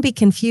 We can be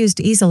confused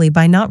easily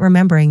by not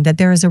remembering that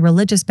there is a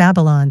religious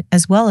Babylon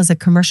as well as a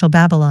commercial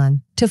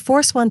Babylon. To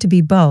force one to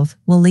be both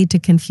will lead to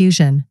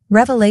confusion.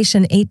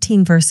 Revelation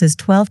 18 verses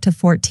 12 to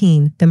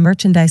 14, The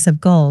merchandise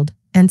of gold,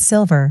 and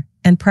silver,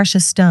 and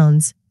precious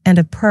stones, and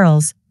of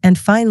pearls, and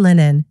fine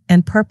linen,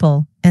 and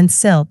purple, and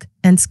silk,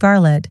 and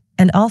scarlet,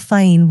 and all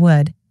fine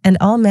wood, and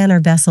all manner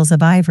vessels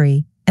of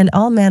ivory, and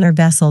all manner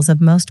vessels of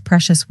most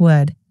precious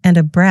wood, and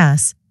of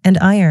brass, and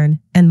iron,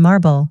 and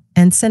marble,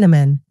 and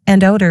cinnamon,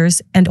 and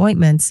odors, and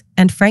ointments,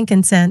 and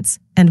frankincense,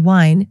 and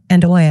wine,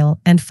 and oil,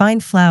 and fine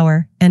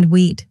flour, and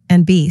wheat,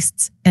 and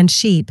beasts, and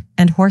sheep,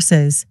 and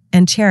horses,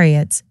 and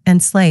chariots,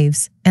 and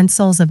slaves, and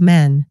souls of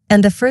men.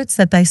 And the fruits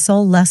that thy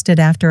soul lusted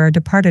after are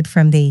departed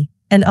from thee,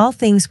 and all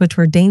things which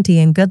were dainty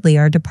and goodly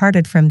are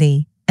departed from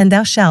thee, and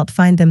thou shalt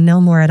find them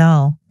no more at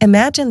all.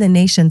 Imagine the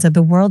nations of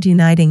the world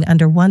uniting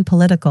under one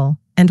political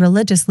and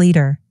religious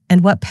leader,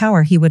 and what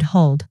power he would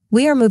hold.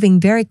 We are moving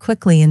very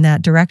quickly in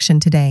that direction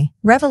today.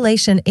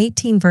 Revelation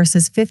 18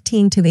 verses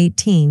 15 to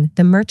 18,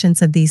 The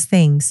merchants of these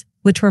things,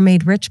 which were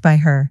made rich by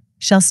her,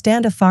 shall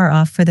stand afar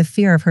off for the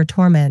fear of her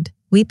torment,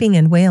 weeping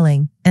and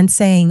wailing, and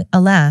saying,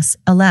 Alas,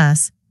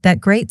 alas,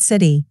 that great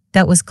city,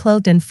 that was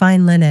clothed in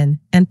fine linen,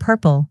 and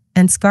purple,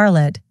 and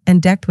scarlet,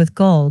 and decked with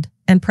gold,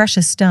 and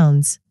precious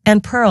stones,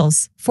 and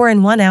pearls, for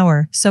in 1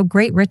 hour so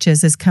great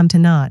riches is come to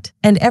naught.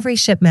 And every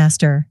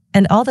shipmaster,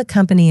 and all the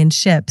company in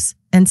ships,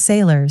 and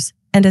sailors,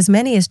 and as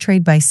many as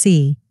trade by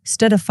sea,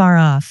 stood afar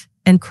off,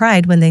 and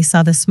cried when they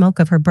saw the smoke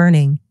of her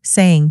burning,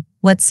 saying,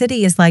 What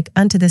city is like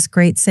unto this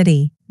great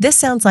city? This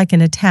sounds like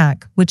an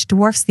attack which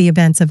dwarfs the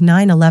events of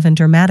 9/11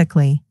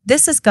 dramatically.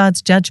 This is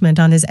God's judgment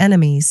on his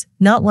enemies,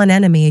 not one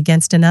enemy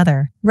against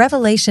another.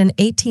 Revelation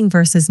 18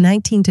 verses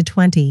 19 to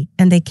 20,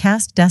 And they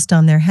cast dust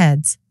on their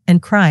heads,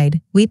 and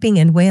cried, weeping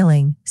and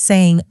wailing,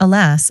 saying,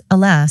 Alas,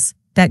 alas,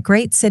 that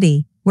great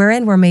city,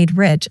 wherein were made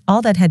rich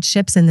all that had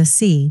ships in the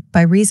sea,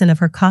 by reason of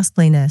her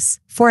costliness.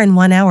 For in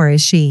 1 hour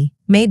is she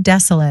made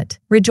desolate.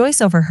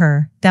 Rejoice over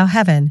her, thou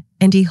heaven,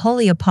 and ye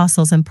holy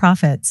apostles and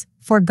prophets,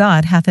 for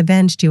God hath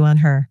avenged you on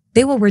her.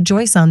 They will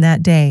rejoice on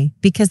that day,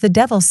 because the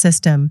devil's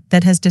system,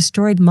 that has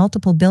destroyed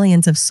multiple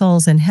billions of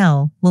souls in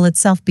hell, will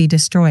itself be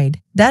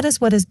destroyed. That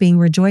is what is being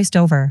rejoiced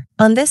over.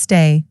 On this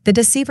day, the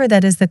deceiver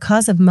that is the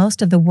cause of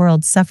most of the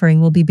world's suffering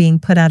will be being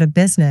put out of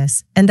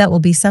business, and that will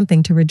be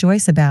something to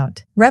rejoice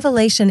about.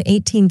 Revelation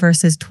 18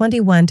 verses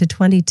 21 to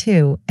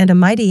 22, And a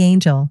mighty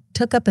angel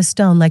took up a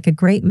stone like a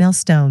great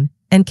millstone,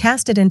 and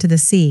cast it into the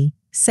sea,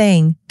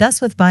 saying,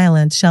 Thus with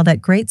violence shall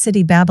that great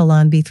city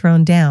Babylon be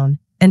thrown down,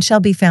 and shall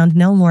be found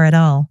no more at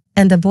all.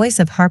 And the voice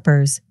of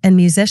harpers, and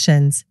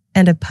musicians,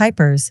 and of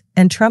pipers,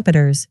 and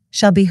trumpeters,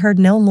 shall be heard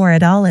no more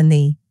at all in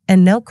thee,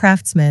 and no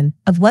craftsman,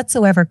 of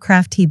whatsoever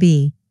craft he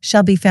be,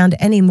 shall be found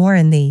any more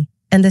in thee,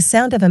 and the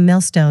sound of a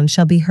millstone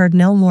shall be heard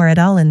no more at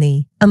all in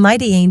thee. A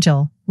mighty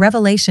angel,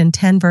 Revelation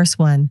 10 verse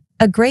 1.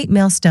 A great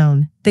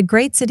millstone, the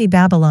great city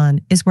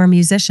Babylon, is where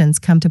musicians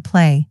come to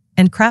play,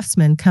 and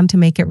craftsmen come to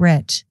make it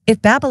rich.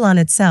 If Babylon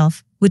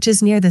itself, which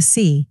is near the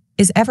sea,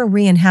 is ever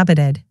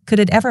re-inhabited, could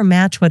it ever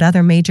match what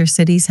other major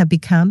cities have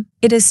become?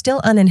 It is still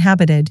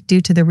uninhabited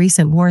due to the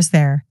recent wars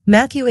there.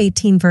 Matthew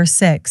 18 verse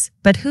 6,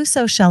 But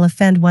whoso shall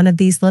offend one of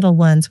these little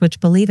ones which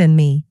believe in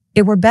me,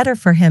 it were better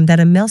for him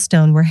that a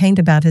millstone were hanged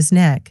about his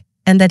neck,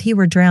 and that he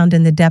were drowned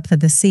in the depth of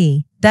the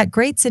sea. That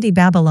great city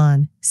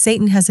Babylon,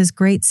 Satan has his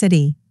great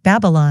city,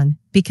 Babylon,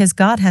 because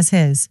God has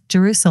his,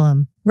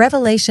 Jerusalem.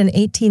 Revelation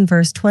 18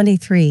 verse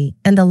 23,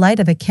 And the light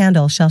of a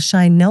candle shall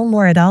shine no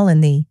more at all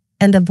in thee,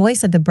 and the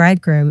voice of the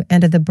bridegroom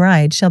and of the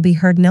bride shall be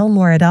heard no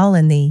more at all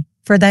in thee.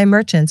 For thy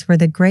merchants were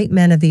the great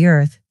men of the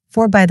earth,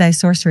 for by thy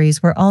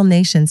sorceries were all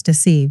nations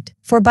deceived.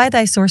 For by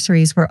thy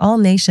sorceries were all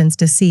nations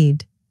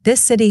deceived.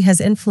 This city has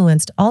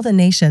influenced all the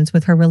nations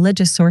with her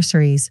religious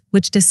sorceries,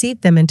 which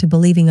deceived them into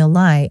believing a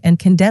lie and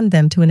condemned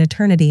them to an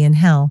eternity in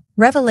hell.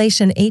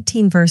 Revelation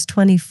 18 verse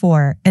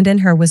 24, And in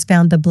her was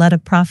found the blood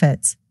of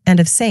prophets, and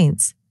of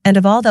saints, and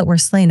of all that were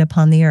slain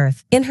upon the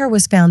earth. In her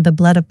was found the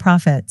blood of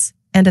prophets,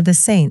 and of the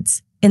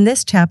saints, In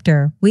this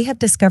chapter, we have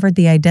discovered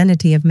the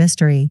identity of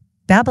mystery.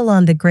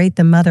 Babylon the Great,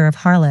 the mother of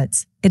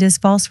harlots, it is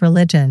false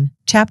religion.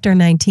 Chapter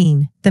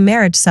 19. The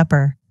Marriage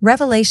Supper.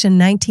 Revelation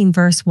 19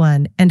 verse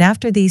 1. And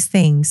after these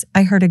things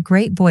I heard a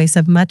great voice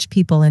of much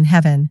people in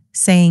heaven,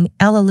 saying,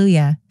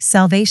 Alleluia,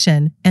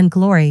 salvation, and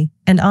glory,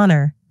 and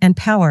honor, and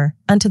power,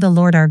 unto the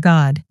Lord our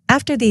God.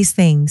 After these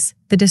things,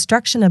 the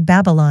destruction of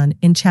Babylon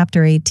in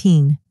chapter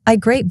 18. A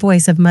great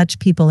voice of much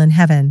people in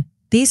heaven.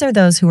 These are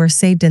those who are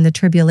saved in the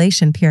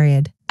tribulation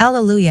period.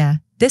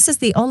 Alleluia. This is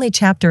the only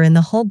chapter in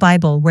the whole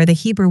Bible where the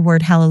Hebrew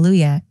word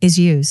hallelujah is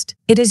used.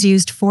 It is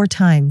used 4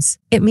 times.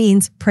 It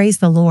means, praise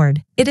the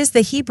Lord. It is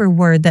the Hebrew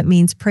word that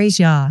means praise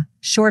Yah,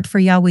 short for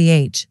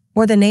Yahweh,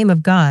 or the name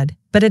of God,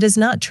 but it is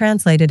not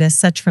translated as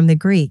such from the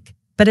Greek,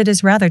 but it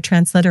is rather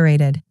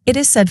transliterated. It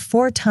is said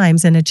 4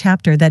 times in a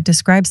chapter that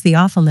describes the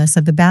awfulness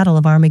of the Battle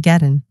of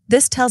Armageddon.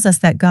 This tells us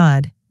that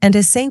God and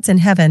His saints in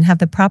heaven have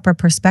the proper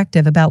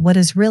perspective about what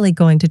is really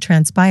going to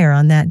transpire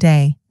on that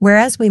day.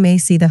 Whereas we may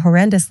see the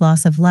horrendous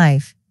loss of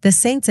life, the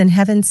saints in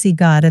heaven see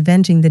God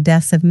avenging the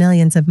deaths of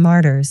millions of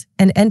martyrs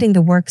and ending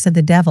the works of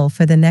the devil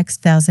for the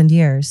next 1,000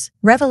 years.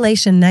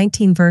 Revelation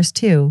 19 verse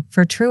 2.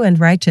 For true and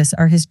righteous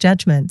are His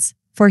judgments,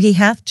 for He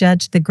hath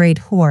judged the great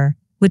whore,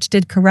 which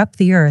did corrupt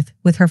the earth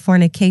with her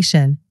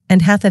fornication,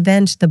 and hath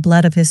avenged the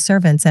blood of His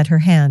servants at her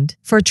hand.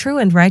 For true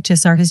and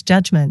righteous are His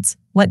judgments.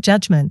 What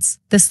judgments?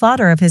 The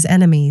slaughter of His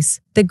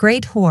enemies. The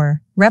great whore.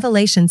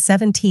 Revelation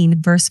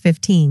 17 verse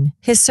 15.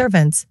 His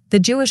servants, the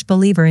Jewish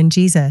believer in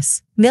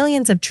Jesus.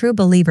 Millions of true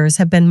believers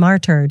have been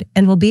martyred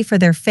and will be for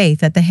their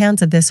faith at the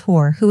hands of this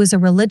whore, who is a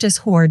religious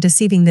whore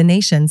deceiving the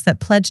nations that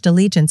pledged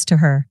allegiance to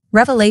her.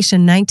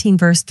 Revelation 19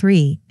 verse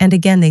 3. And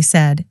again they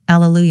said,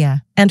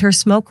 Alleluia. And her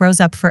smoke rose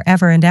up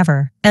forever and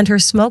ever. And her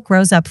smoke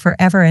rose up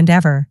forever and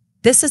ever.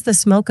 This is the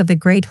smoke of the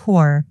great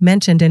whore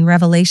mentioned in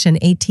Revelation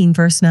 18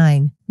 verse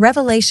 9.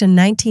 Revelation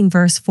 19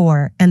 verse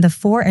 4. And the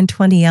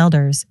 24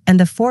 elders and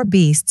the 4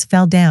 beasts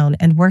fell down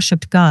and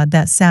worshipped God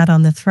that sat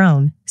on the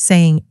throne,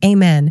 saying,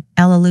 Amen,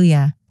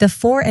 Alleluia. The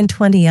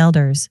 24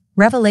 elders.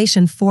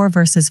 Revelation 4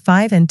 verses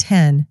 5 and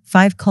 10,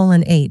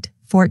 5:8,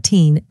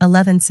 14,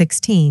 11,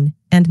 16,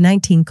 and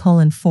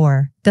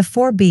 19:4. The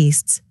 4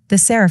 beasts. The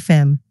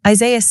seraphim.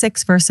 Isaiah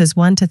 6 verses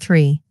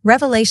 1-3.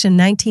 Revelation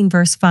 19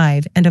 verse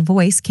 5. And a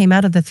voice came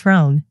out of the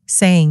throne,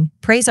 saying,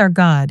 Praise our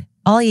God,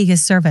 all ye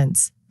His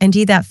servants, and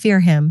ye that fear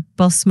Him,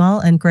 both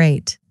small and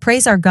great.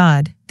 Praise our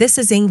God. This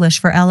is English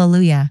for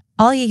Alleluia.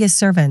 All ye His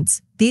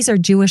servants, these are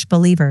Jewish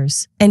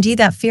believers. And ye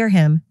that fear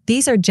Him,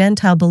 these are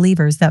Gentile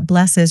believers that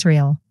bless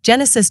Israel.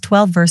 Genesis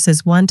 12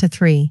 verses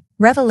 1-3.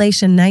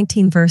 Revelation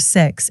 19 verse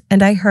 6.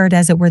 And I heard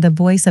as it were the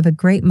voice of a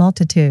great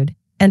multitude,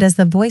 and as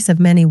the voice of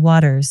many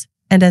waters,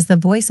 and as the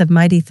voice of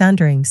mighty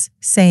thunderings,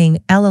 saying,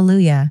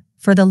 Alleluia,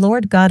 for the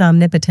Lord God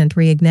omnipotent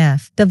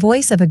reigneth. The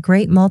voice of a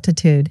great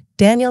multitude.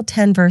 Daniel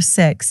 10 verse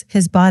 6.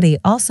 His body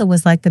also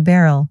was like the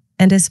beryl,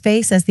 and his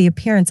face as the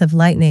appearance of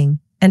lightning,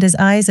 and his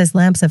eyes as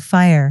lamps of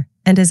fire,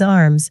 and his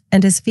arms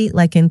and his feet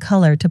like in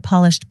color to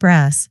polished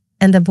brass,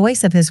 and the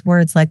voice of his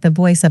words like the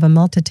voice of a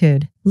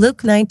multitude.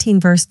 Luke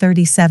 19 verse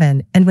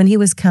 37. And when he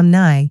was come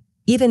nigh,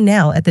 even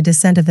now at the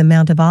descent of the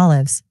Mount of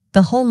Olives,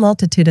 the whole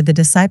multitude of the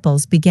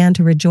disciples began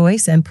to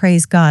rejoice and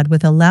praise God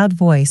with a loud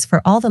voice for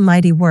all the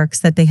mighty works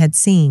that they had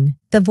seen.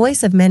 The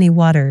voice of many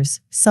waters.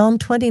 Psalm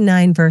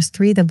 29 verse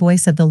 3. The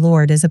voice of the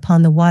Lord is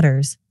upon the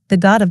waters. The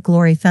God of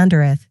glory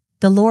thundereth.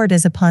 The Lord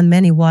is upon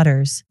many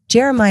waters.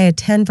 Jeremiah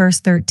 10 verse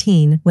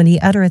 13. When He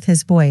uttereth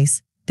His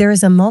voice, there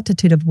is a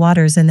multitude of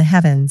waters in the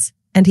heavens,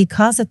 and He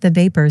causeth the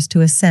vapors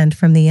to ascend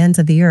from the ends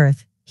of the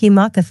earth. He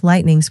mocketh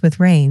lightnings with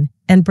rain,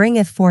 and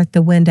bringeth forth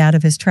the wind out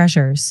of His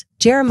treasures.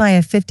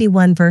 Jeremiah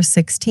 51 verse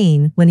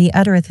 16. When He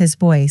uttereth His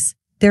voice,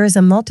 there is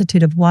a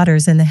multitude of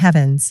waters in the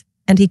heavens,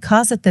 and He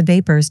causeth the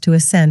vapors to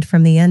ascend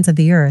from the ends of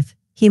the earth.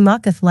 He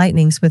mocketh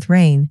lightnings with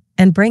rain,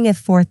 and bringeth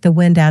forth the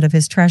wind out of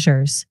His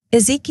treasures.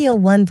 Ezekiel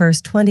 1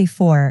 verse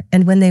 24.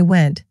 And when they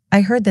went,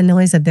 I heard the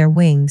noise of their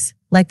wings,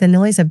 like the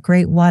noise of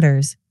great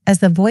waters, as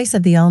the voice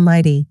of the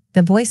Almighty,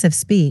 the voice of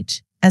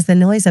speech, as the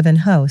noise of an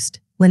host.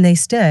 When they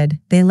stood,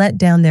 they let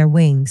down their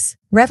wings.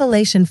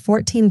 Revelation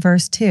 14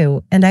 verse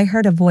 2. And I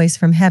heard a voice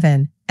from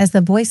heaven, as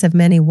the voice of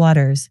many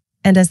waters,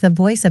 and as the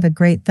voice of a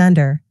great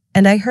thunder.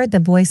 And I heard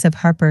the voice of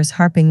harpers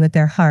harping with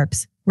their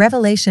harps.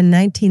 Revelation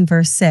 19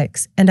 verse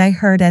 6. And I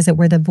heard as it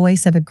were the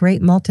voice of a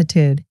great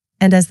multitude,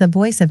 and as the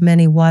voice of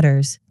many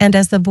waters, and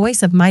as the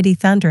voice of mighty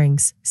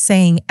thunderings,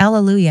 saying,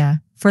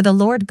 Alleluia, for the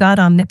Lord God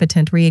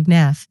omnipotent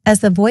reigneth. As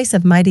the voice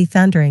of mighty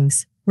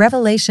thunderings.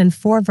 Revelation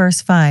 4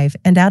 verse 5.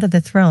 And out of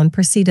the throne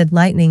proceeded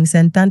lightnings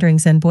and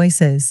thunderings and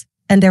voices.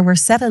 And there were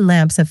 7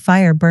 lamps of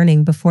fire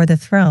burning before the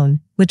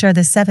throne, which are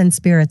the 7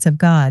 spirits of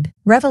God.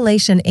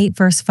 Revelation 8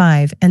 verse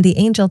 5. And the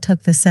angel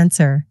took the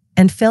censer,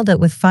 and filled it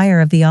with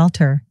fire of the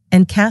altar,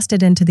 and cast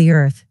it into the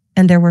earth.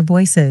 And there were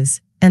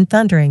voices, and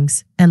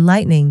thunderings, and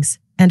lightnings,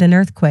 and an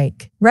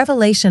earthquake.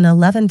 Revelation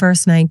 11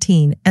 verse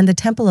 19. And the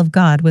temple of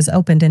God was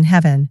opened in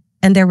heaven,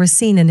 and there was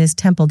seen in His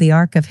temple the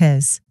ark of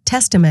His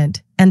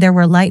testament, and there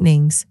were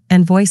lightnings,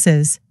 and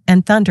voices,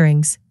 and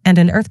thunderings, and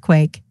an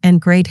earthquake, and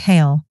great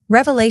hail.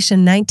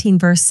 Revelation 19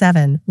 verse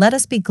 7, Let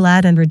us be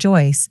glad and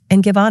rejoice,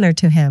 and give honor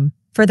to him.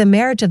 For the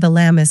marriage of the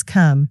Lamb is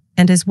come,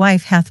 and his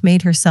wife hath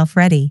made herself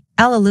ready.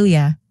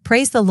 Alleluia.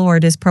 Praise the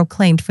Lord is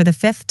proclaimed for the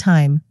 5th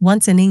time,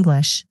 once in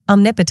English.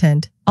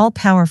 Omnipotent,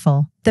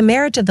 all-powerful. The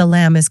marriage of the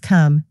Lamb is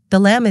come, the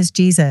Lamb is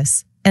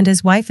Jesus, and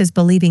his wife is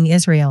believing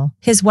Israel.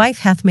 His wife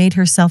hath made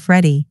herself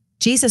ready.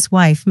 Jesus'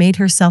 wife made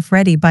herself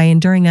ready by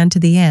enduring unto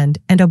the end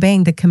and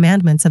obeying the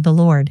commandments of the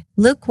Lord.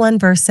 Luke 1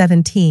 verse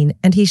 17,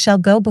 And he shall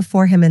go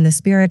before him in the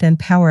spirit and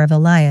power of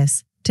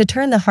Elias, to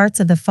turn the hearts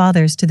of the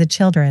fathers to the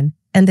children,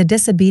 and the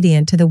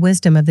disobedient to the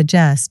wisdom of the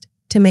just,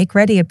 to make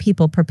ready a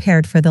people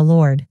prepared for the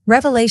Lord.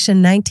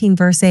 Revelation 19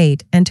 verse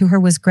 8, And to her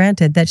was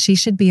granted that she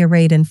should be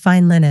arrayed in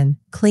fine linen,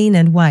 clean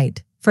and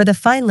white. For the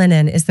fine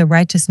linen is the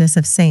righteousness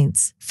of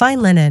saints.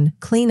 Fine linen,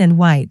 clean and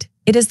white.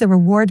 It is the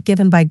reward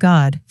given by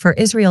God for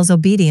Israel's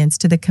obedience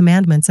to the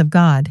commandments of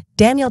God.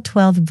 Daniel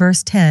 12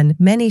 verse 10,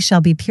 Many shall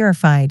be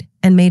purified,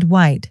 and made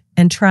white,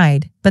 and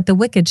tried, but the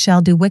wicked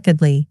shall do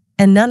wickedly,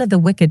 and none of the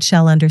wicked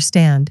shall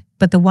understand,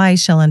 but the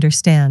wise shall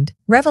understand.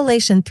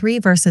 Revelation 3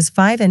 verses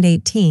 5 and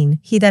 18,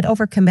 He that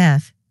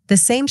overcometh, the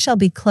same shall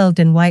be clothed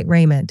in white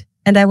raiment,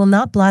 and I will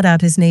not blot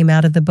out his name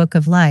out of the book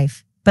of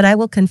life, but I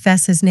will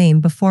confess his name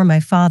before my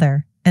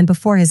Father, and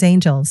before his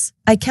angels.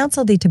 I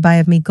counsel thee to buy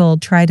of me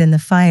gold tried in the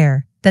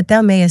fire, that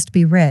thou mayest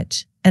be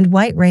rich, and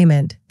white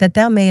raiment, that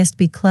thou mayest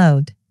be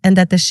clothed, and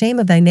that the shame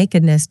of thy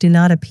nakedness do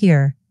not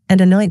appear,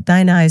 and anoint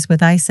thine eyes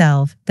with eye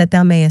salve, that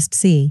thou mayest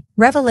see.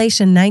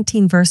 Revelation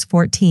 19 verse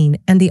 14,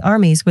 And the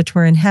armies which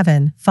were in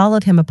heaven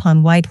followed him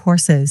upon white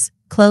horses,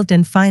 clothed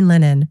in fine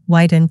linen,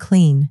 white and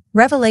clean.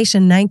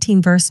 Revelation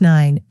 19 verse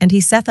 9, And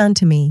he saith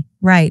unto me,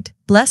 Write,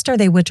 Blessed are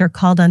they which are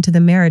called unto the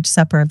marriage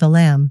supper of the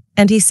Lamb.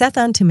 And he saith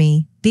unto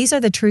me, These are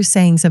the true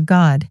sayings of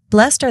God.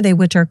 Blessed are they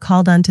which are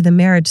called unto the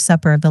marriage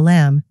supper of the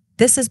Lamb.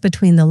 This is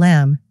between the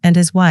Lamb and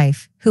his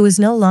wife, who is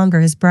no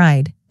longer his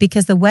bride,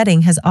 because the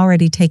wedding has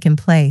already taken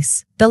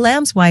place. The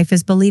Lamb's wife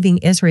is believing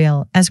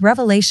Israel, as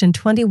Revelation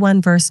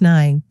 21 verse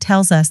 9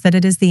 tells us that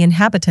it is the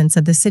inhabitants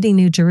of the city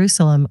New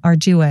Jerusalem are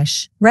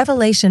Jewish.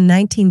 Revelation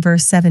 19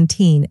 verse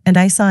 17, And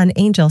I saw an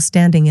angel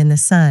standing in the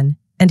sun,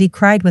 and he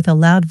cried with a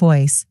loud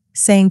voice,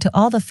 saying to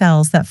all the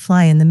fowls that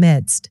fly in the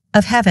midst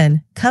of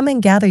heaven, Come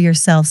and gather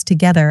yourselves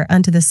together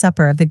unto the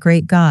supper of the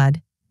great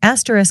God.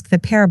 The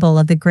parable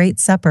of the great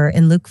supper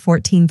in Luke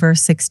 14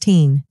 verse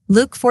 16.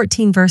 Luke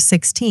 14 verse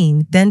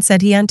 16, Then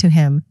said he unto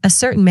him, A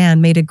certain man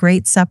made a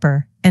great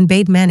supper, and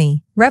bade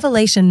many.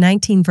 Revelation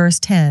 19 verse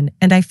 10,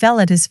 And I fell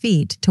at his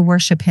feet to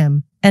worship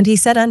him. And he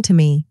said unto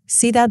me,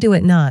 See thou do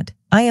it not,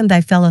 I am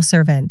thy fellow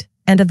servant,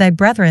 and of thy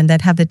brethren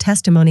that have the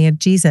testimony of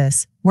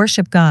Jesus,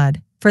 worship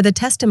God. For the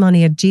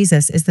testimony of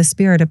Jesus is the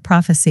spirit of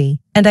prophecy.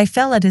 And I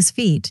fell at his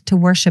feet to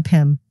worship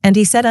him. And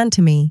he said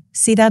unto me,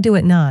 See thou do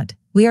it not,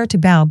 we are to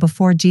bow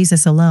before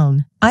Jesus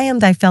alone. I am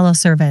thy fellow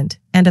servant,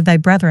 and of thy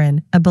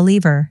brethren, a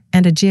believer,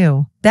 and a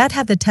Jew, that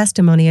have the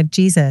testimony of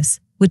Jesus,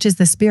 which is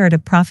the spirit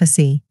of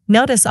prophecy.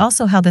 Notice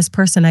also how this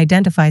person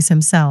identifies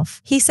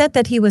himself. He said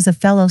that he was a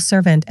fellow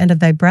servant and of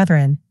thy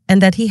brethren,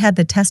 and that he had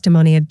the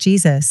testimony of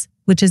Jesus,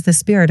 which is the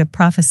spirit of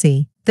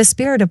prophecy. The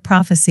spirit of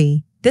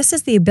prophecy. This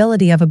is the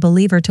ability of a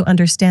believer to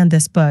understand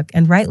this book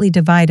and rightly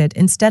divide it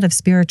instead of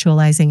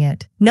spiritualizing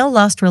it. No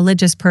lost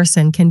religious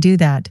person can do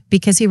that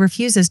because he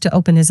refuses to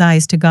open his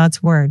eyes to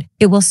God's word.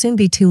 It will soon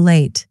be too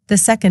late. The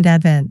second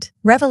advent.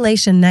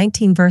 Revelation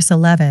 19 verse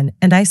 11,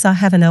 And I saw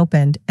heaven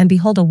opened, and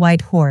behold a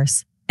white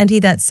horse, and he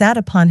that sat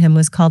upon him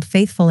was called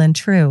Faithful and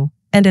True,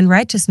 and in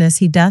righteousness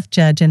he doth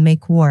judge and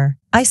make war.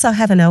 I saw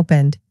heaven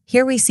opened.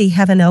 Here we see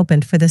heaven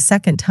opened for the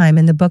second time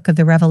in the book of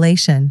the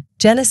Revelation.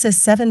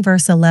 Genesis 7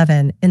 verse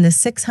 11, In the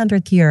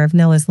 600th year of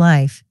Noah's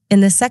life,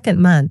 in the 2nd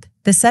month,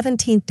 the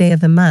 17th day of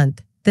the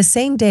month, the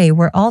same day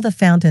were all the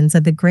fountains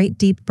of the great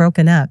deep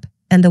broken up,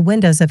 and the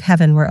windows of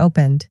heaven were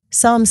opened.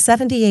 Psalm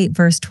 78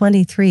 verse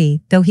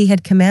 23, Though he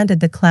had commanded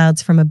the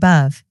clouds from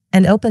above,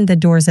 and opened the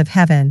doors of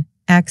heaven.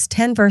 Acts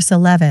 10 verse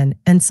 11,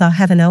 And saw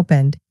heaven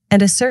opened,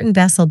 and a certain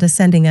vessel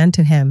descending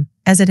unto him,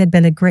 as it had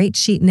been a great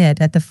sheet knit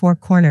at the four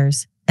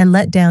corners, and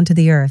let down to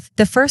the earth.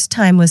 The first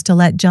time was to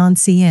let John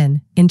see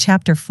in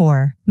chapter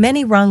 4.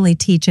 Many wrongly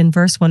teach in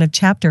verse 1 of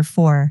chapter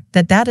 4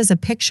 that is a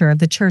picture of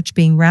the church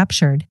being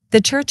raptured. The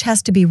church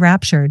has to be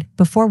raptured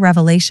before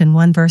Revelation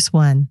 1 verse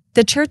 1.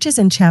 The churches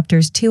in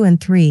chapters 2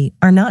 and 3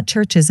 are not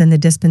churches in the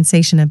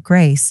dispensation of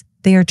grace,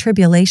 they are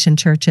tribulation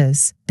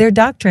churches. Their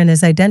doctrine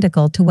is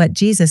identical to what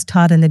Jesus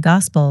taught in the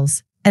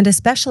Gospels, and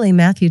especially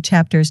Matthew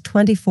chapters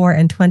 24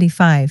 and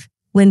 25.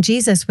 When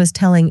Jesus was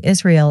telling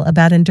Israel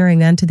about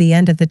enduring unto the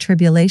end of the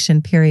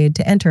tribulation period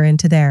to enter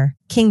into their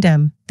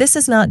kingdom. This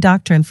is not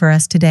doctrine for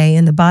us today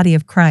in the body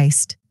of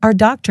Christ. Our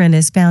doctrine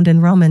is found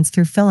in Romans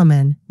through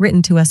Philemon,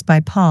 written to us by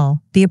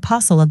Paul, the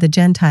apostle of the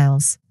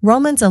Gentiles.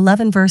 Romans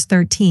 11 verse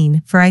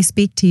 13, For I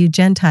speak to you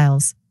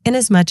Gentiles,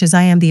 inasmuch as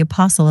I am the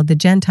apostle of the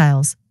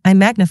Gentiles, I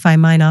magnify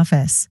mine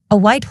office. A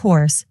white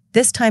horse,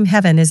 This time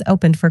heaven is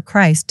opened for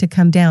Christ to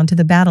come down to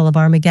the battle of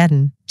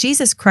Armageddon.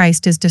 Jesus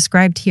Christ is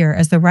described here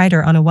as the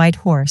rider on a white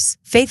horse.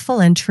 Faithful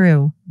and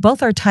true,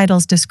 both are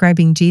titles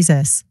describing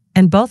Jesus,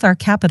 and both are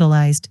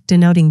capitalized,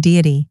 denoting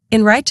deity.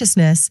 In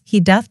righteousness he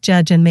doth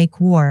judge and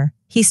make war.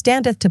 He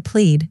standeth to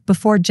plead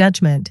before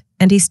judgment,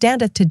 and he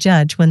standeth to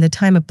judge when the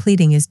time of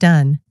pleading is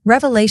done.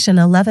 Revelation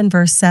 11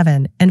 verse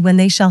 7, And when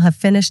they shall have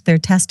finished their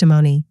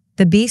testimony,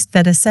 the beast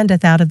that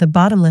ascendeth out of the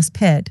bottomless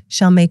pit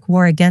shall make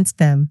war against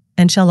them,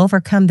 and shall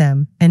overcome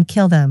them, and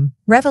kill them.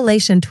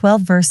 Revelation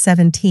 12 verse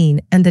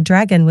 17, And the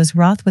dragon was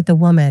wroth with the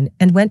woman,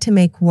 and went to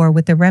make war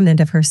with the remnant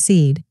of her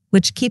seed,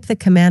 which keep the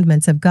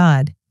commandments of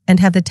God, and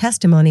have the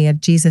testimony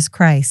of Jesus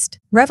Christ.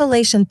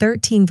 Revelation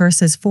 13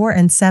 verses 4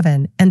 and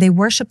 7, And they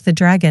worshipped the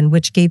dragon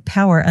which gave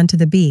power unto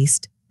the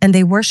beast, and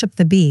they worshipped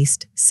the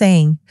beast,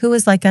 saying, Who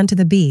is like unto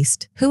the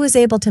beast? Who is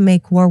able to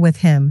make war with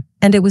him?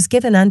 And it was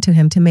given unto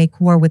him to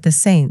make war with the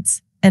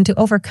saints, and to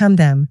overcome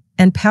them,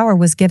 and power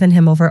was given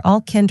him over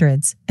all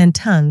kindreds, and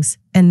tongues,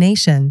 and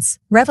nations.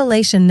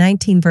 Revelation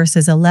 19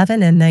 verses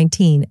 11 and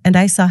 19, And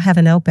I saw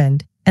heaven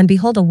opened, and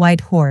behold a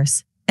white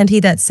horse, and he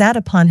that sat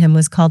upon him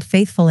was called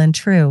Faithful and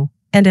True,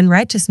 and in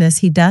righteousness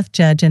he doth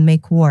judge and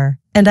make war.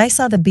 And I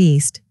saw the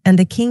beast, and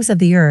the kings of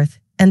the earth,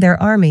 and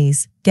their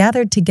armies,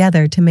 gathered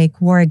together to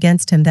make war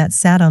against him that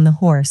sat on the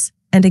horse,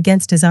 and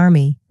against his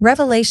army.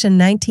 Revelation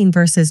 19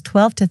 verses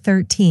 12 to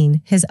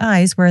 13, His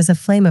eyes were as a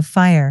flame of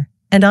fire,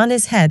 and on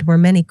his head were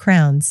many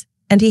crowns,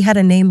 and he had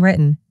a name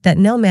written, that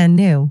no man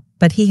knew,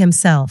 but he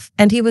himself.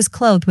 And he was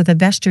clothed with a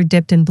vesture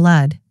dipped in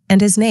blood,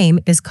 and his name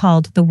is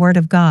called the Word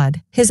of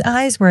God. His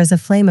eyes were as a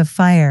flame of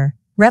fire.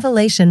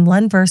 Revelation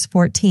 1 verse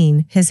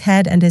 14, His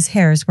head and his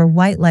hairs were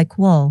white like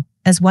wool,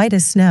 as white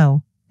as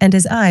snow, and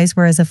his eyes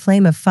were as a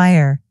flame of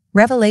fire.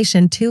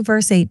 Revelation 2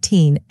 verse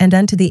 18, And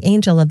unto the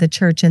angel of the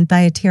church in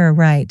Thyatira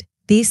write,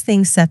 These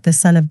things saith the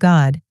Son of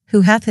God,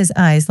 who hath his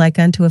eyes like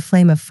unto a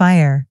flame of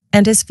fire,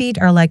 and his feet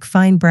are like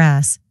fine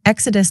brass.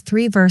 Exodus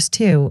 3 verse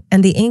 2,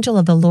 And the angel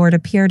of the Lord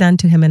appeared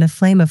unto him in a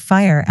flame of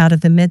fire out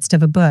of the midst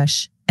of a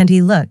bush, and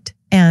he looked,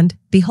 and,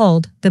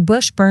 behold, the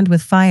bush burned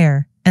with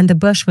fire, and the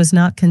bush was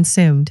not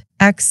consumed.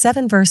 Acts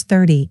 7 verse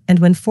 30, And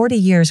when 40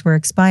 years were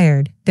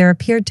expired, there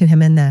appeared to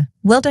him in the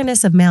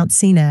wilderness of Mount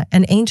Sinai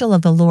an angel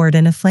of the Lord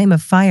in a flame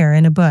of fire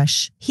in a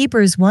bush.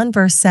 Hebrews 1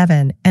 verse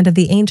 7, And of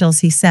the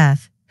angels he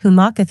saith, Who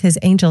mocketh his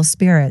angels'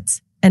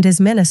 spirits, and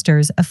his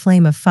ministers a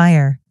flame of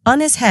fire. On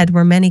his head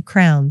were many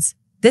crowns.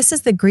 This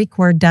is the Greek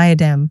word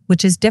diadem,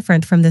 which is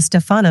different from the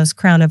Stephanos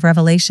crown of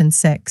Revelation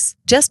 6.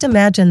 Just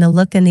imagine the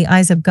look in the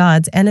eyes of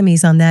God's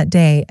enemies on that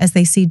day as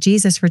they see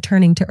Jesus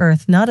returning to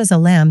earth not as a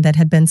lamb that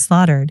had been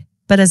slaughtered,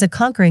 but as a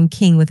conquering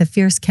king with a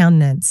fierce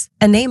countenance.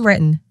 A name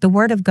written, the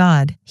Word of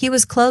God. He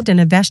was clothed in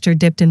a vesture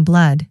dipped in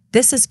blood.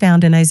 This is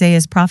found in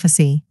Isaiah's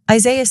prophecy.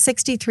 Isaiah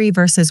 63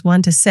 verses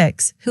 1 to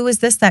 6, Who is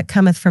this that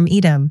cometh from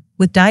Edom,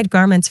 with dyed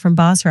garments from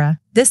Bozrah?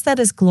 This that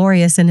is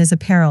glorious in his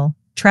apparel,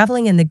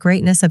 traveling in the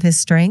greatness of his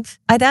strength?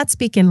 I that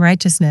speak in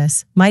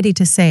righteousness, mighty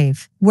to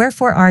save.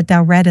 Wherefore art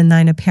thou red in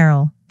thine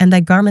apparel, and thy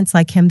garments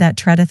like him that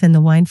treadeth in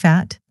the wine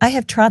fat? I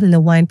have trodden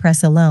the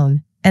winepress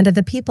alone, and of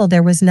the people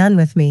there was none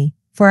with me.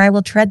 For I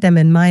will tread them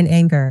in mine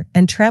anger,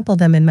 and trample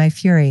them in my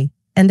fury,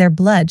 and their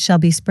blood shall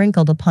be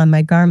sprinkled upon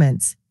my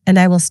garments, and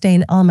I will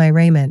stain all my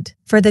raiment.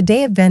 For the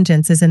day of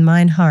vengeance is in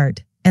mine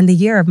heart, and the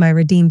year of my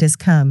redeemed is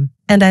come.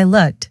 And I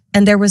looked,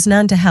 and there was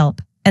none to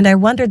help, and I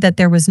wondered that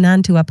there was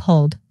none to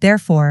uphold.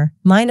 Therefore,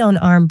 mine own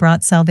arm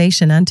brought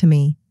salvation unto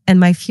me, and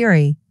my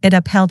fury, it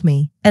upheld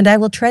me. And I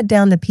will tread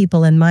down the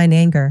people in mine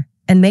anger,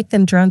 and make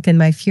them drunk in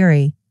my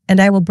fury, and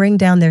I will bring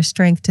down their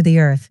strength to the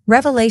earth.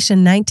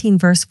 Revelation 19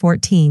 verse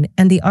 14,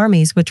 And the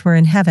armies which were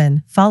in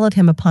heaven followed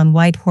him upon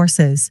white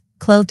horses,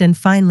 clothed in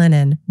fine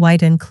linen,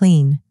 white and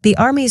clean. The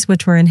armies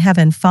which were in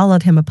heaven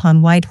followed him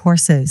upon white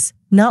horses,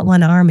 not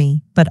one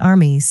army, but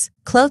armies,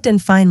 clothed in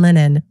fine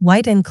linen,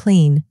 white and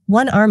clean.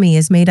 One army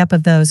is made up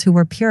of those who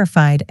were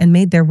purified and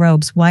made their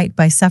robes white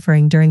by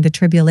suffering during the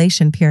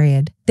tribulation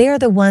period. They are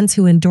the ones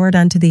who endured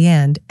unto the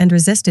end and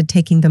resisted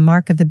taking the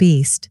mark of the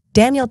beast.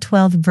 Daniel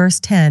 12 verse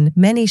 10,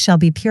 Many shall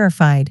be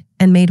purified,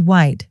 and made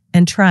white,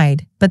 and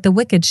tried, but the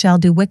wicked shall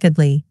do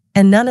wickedly,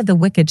 and none of the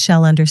wicked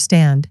shall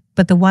understand,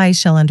 but the wise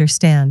shall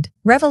understand.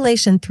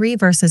 Revelation 3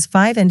 verses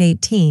 5 and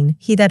 18,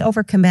 He that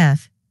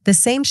overcometh, the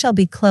same shall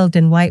be clothed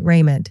in white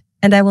raiment,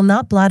 and I will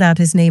not blot out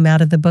his name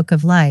out of the book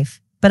of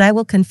life, but I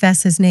will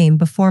confess his name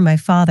before my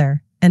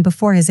Father, and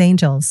before his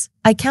angels.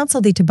 I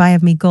counsel thee to buy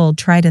of me gold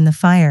tried in the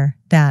fire,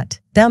 that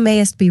thou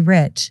mayest be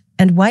rich,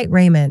 and white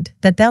raiment,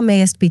 that thou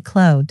mayest be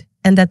clothed,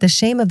 and that the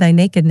shame of thy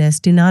nakedness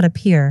do not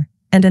appear,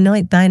 and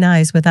anoint thine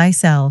eyes with eye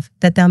salve,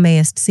 that thou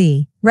mayest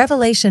see.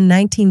 Revelation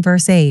 19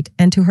 verse 8,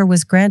 And to her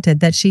was granted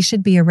that she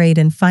should be arrayed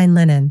in fine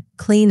linen,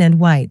 clean and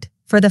white,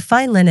 for the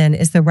fine linen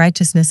is the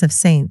righteousness of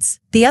saints.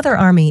 The other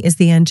army is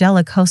the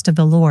angelic host of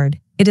the Lord.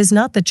 It is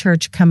not the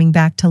church coming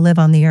back to live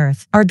on the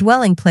earth. Our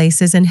dwelling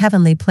place is in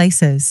heavenly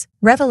places.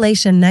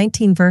 Revelation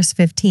 19 verse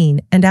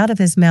 15, And out of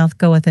his mouth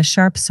goeth a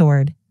sharp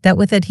sword, that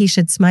with it he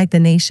should smite the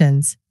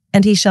nations,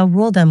 and he shall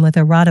rule them with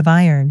a rod of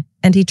iron,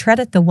 and he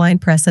treadeth the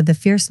winepress of the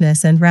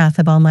fierceness and wrath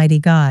of Almighty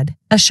God.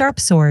 A sharp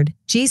sword,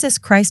 Jesus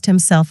Christ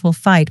himself will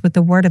fight with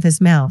the word of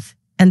his mouth,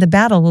 and the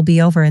battle will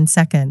be over in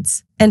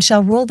seconds, and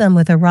shall rule them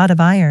with a rod of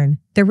iron.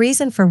 The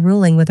reason for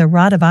ruling with a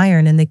rod of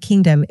iron in the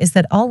kingdom is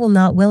that all will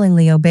not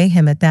willingly obey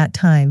him at that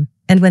time,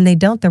 and when they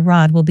don't, the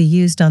rod will be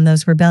used on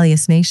those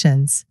rebellious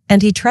nations.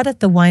 And he treadeth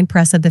the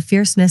winepress of the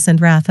fierceness and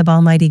wrath of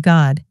Almighty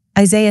God.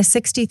 Isaiah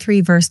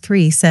 63 verse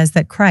 3 says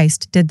that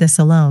Christ did this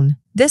alone.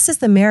 This is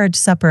the marriage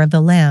supper of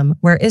the Lamb,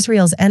 where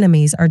Israel's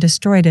enemies are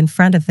destroyed in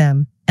front of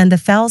them, and the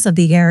fowls of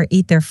the air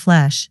eat their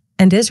flesh,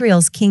 and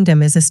Israel's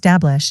kingdom is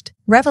established.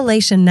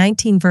 Revelation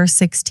 19 verse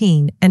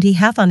 16, and he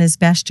hath on his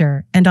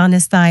vesture and on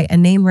his thigh a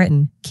name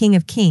written, King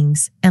of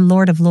Kings, and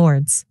Lord of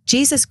Lords.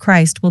 Jesus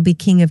Christ will be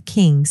King of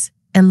Kings,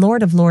 and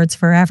Lord of Lords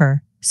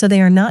forever, so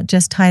they are not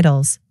just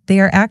titles, they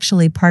are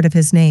actually part of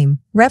his name.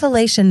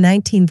 Revelation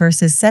 19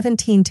 verses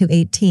 17 to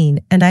 18,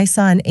 and I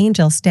saw an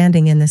angel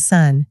standing in the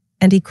sun,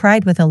 and he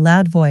cried with a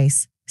loud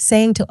voice,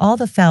 saying to all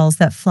the fowls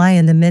that fly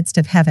in the midst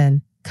of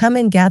heaven, Come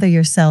and gather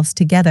yourselves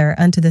together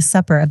unto the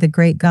supper of the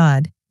great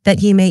God,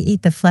 that ye may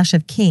eat the flesh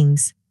of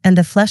kings, and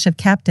the flesh of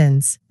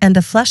captains, and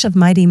the flesh of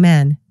mighty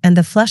men, and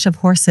the flesh of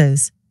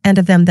horses, and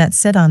of them that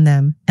sit on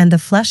them, and the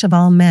flesh of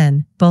all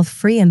men, both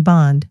free and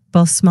bond,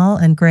 both small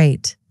and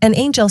great. An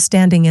angel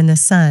standing in the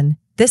sun.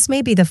 This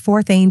may be the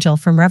fourth angel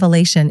from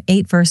Revelation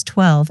 8 verse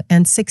 12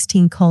 and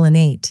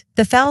 16:8.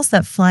 The fowls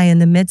that fly in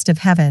the midst of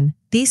heaven.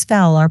 These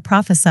fowl are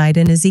prophesied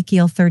in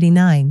Ezekiel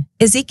 39.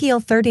 Ezekiel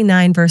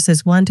 39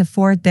 verses 1 to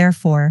 4.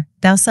 Therefore,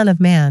 thou son of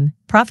man,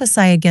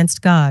 prophesy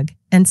against Gog,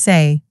 and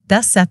say,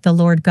 Thus saith the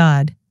Lord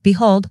God,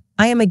 Behold,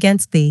 I am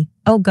against thee,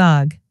 O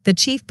Gog, the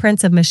chief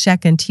prince of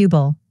Meshech and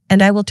Tubal,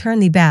 and I will turn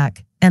thee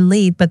back, and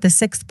leave but the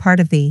sixth part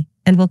of thee,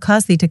 and will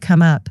cause thee to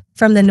come up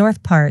from the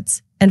north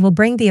parts, and will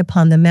bring thee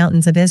upon the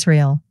mountains of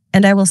Israel,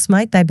 and I will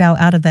smite thy bow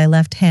out of thy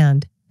left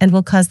hand, and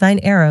will cause thine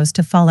arrows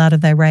to fall out of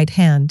thy right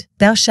hand.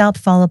 Thou shalt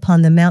fall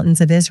upon the mountains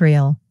of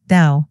Israel,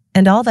 thou,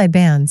 and all thy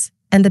bands,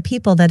 and the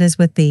people that is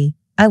with thee.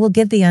 I will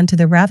give thee unto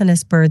the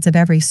ravenous birds of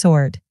every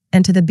sort,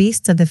 and to the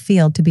beasts of the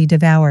field to be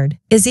devoured.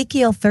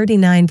 Ezekiel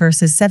 39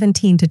 verses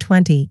 17 to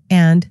 20,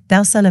 and,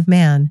 Thou son of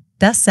man,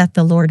 thus saith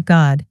the Lord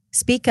God,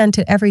 Speak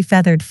unto every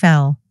feathered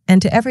fowl,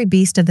 and to every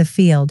beast of the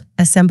field,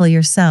 Assemble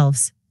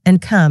yourselves,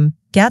 and come,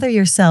 gather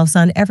yourselves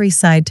on every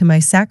side to my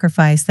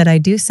sacrifice that I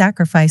do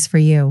sacrifice for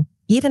you,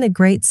 even a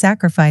great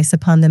sacrifice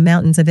upon the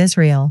mountains of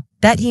Israel,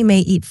 that ye may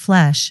eat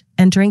flesh,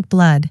 and drink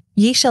blood.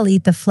 Ye shall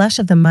eat the flesh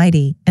of the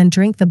mighty, and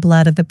drink the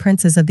blood of the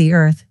princes of the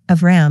earth,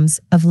 of rams,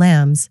 of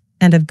lambs,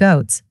 and of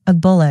goats,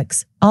 of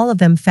bullocks, all of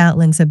them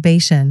fatlings of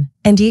Bashan.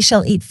 And ye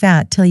shall eat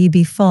fat till ye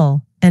be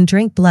full, and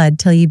drink blood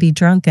till ye be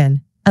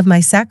drunken, of my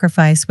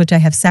sacrifice which I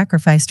have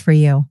sacrificed for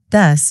you.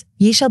 Thus,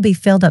 ye shall be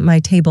filled at my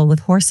table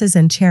with horses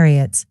and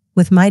chariots,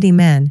 with mighty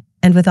men,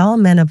 and with all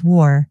men of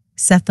war,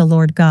 saith the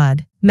Lord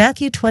God.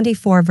 Matthew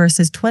 24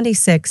 verses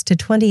 26 to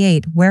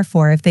 28.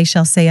 Wherefore if they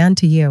shall say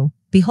unto you,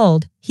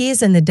 Behold, he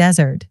is in the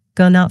desert,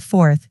 go not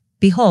forth,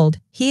 behold,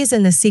 he is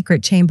in the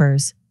secret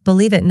chambers,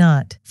 believe it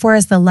not. For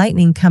as the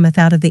lightning cometh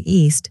out of the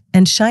east,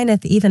 and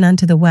shineth even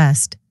unto the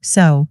west,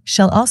 so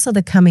shall also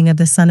the coming of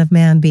the Son of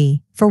Man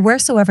be. For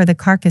wheresoever the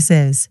carcass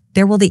is,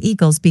 there will the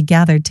eagles be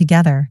gathered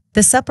together.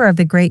 The supper of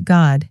the great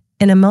God.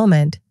 In a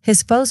moment,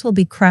 his foes will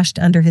be crushed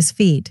under his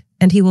feet,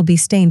 and he will be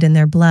stained in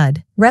their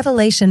blood.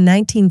 Revelation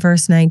 19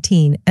 verse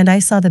 19, And I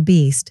saw the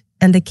beast,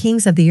 and the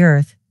kings of the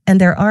earth, and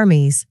their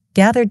armies,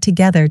 gathered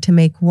together to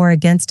make war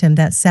against him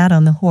that sat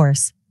on the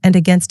horse, and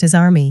against his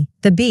army.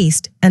 The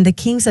beast, and the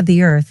kings of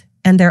the earth,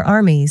 and their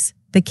armies,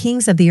 the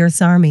kings of the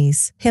earth's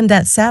armies, him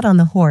that sat on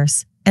the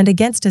horse, and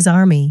against his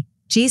army.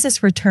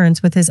 Jesus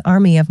returns with his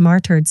army of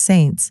martyred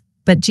saints,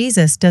 but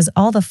Jesus does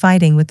all the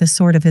fighting with the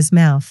sword of his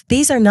mouth.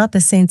 These are not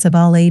the saints of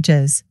all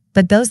ages,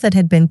 but those that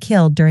had been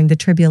killed during the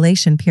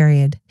tribulation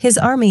period. His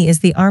army is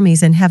the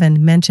armies in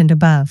heaven mentioned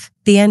above.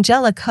 The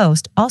angelic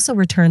host also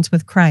returns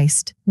with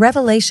Christ.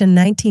 Revelation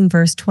 19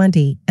 verse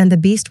 20, And the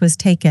beast was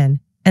taken,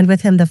 and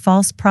with him the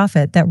false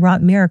prophet that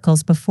wrought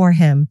miracles before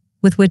him,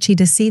 with which he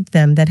deceived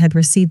them that had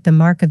received the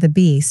mark of the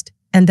beast,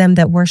 and them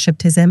that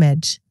worshipped his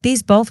image.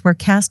 These both were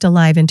cast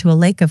alive into a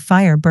lake of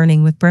fire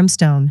burning with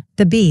brimstone.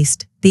 The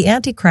beast, the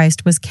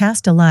Antichrist, was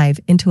cast alive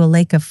into a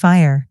lake of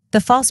fire. The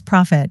false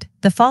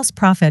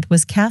prophet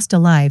was cast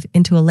alive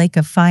into a lake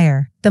of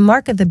fire. The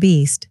mark of the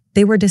beast,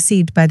 they were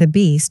deceived by the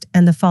beast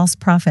and the false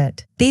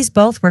prophet. These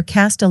both were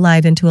cast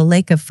alive into a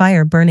lake of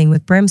fire burning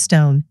with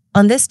brimstone.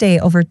 On this day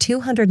over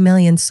 200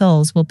 million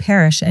souls will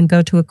perish and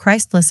go to a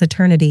Christless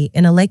eternity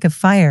in a lake of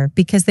fire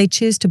because they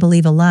choose to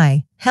believe a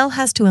lie. Hell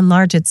has to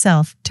enlarge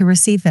itself to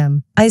receive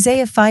them.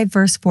 Isaiah 5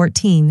 verse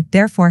 14,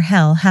 Therefore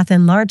hell hath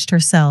enlarged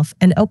herself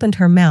and opened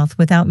her mouth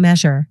without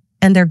measure,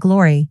 and their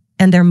glory,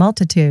 and their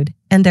multitude,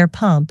 and their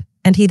pomp,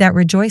 and he that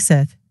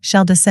rejoiceth,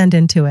 shall descend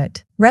into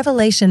it.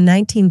 Revelation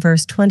 19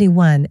 verse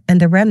 21,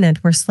 And the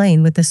remnant were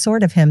slain with the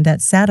sword of him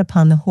that sat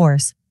upon the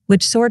horse,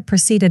 which sword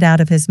proceeded out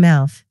of his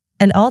mouth.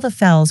 And all the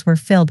fowls were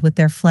filled with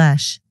their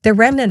flesh. The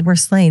remnant were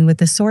slain with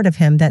the sword of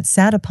him that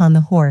sat upon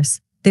the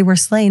horse, They were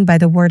slain by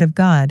the word of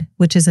God,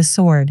 which is a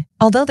sword.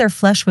 Although their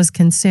flesh was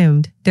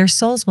consumed, their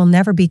souls will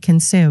never be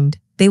consumed.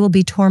 They will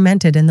be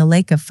tormented in the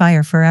lake of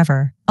fire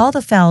forever. All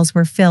the fowls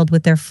were filled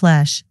with their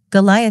flesh.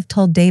 Goliath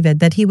told David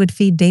that he would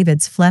feed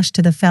David's flesh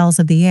to the fowls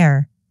of the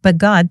air, but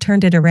God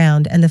turned it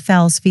around and the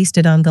fowls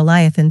feasted on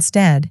Goliath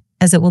instead,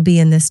 as it will be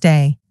in this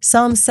day.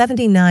 Psalm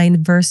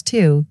 79 verse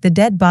 2, The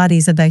dead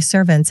bodies of thy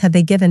servants have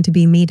they given to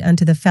be meat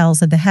unto the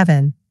fowls of the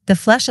heaven, the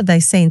flesh of thy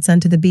saints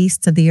unto the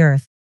beasts of the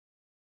earth.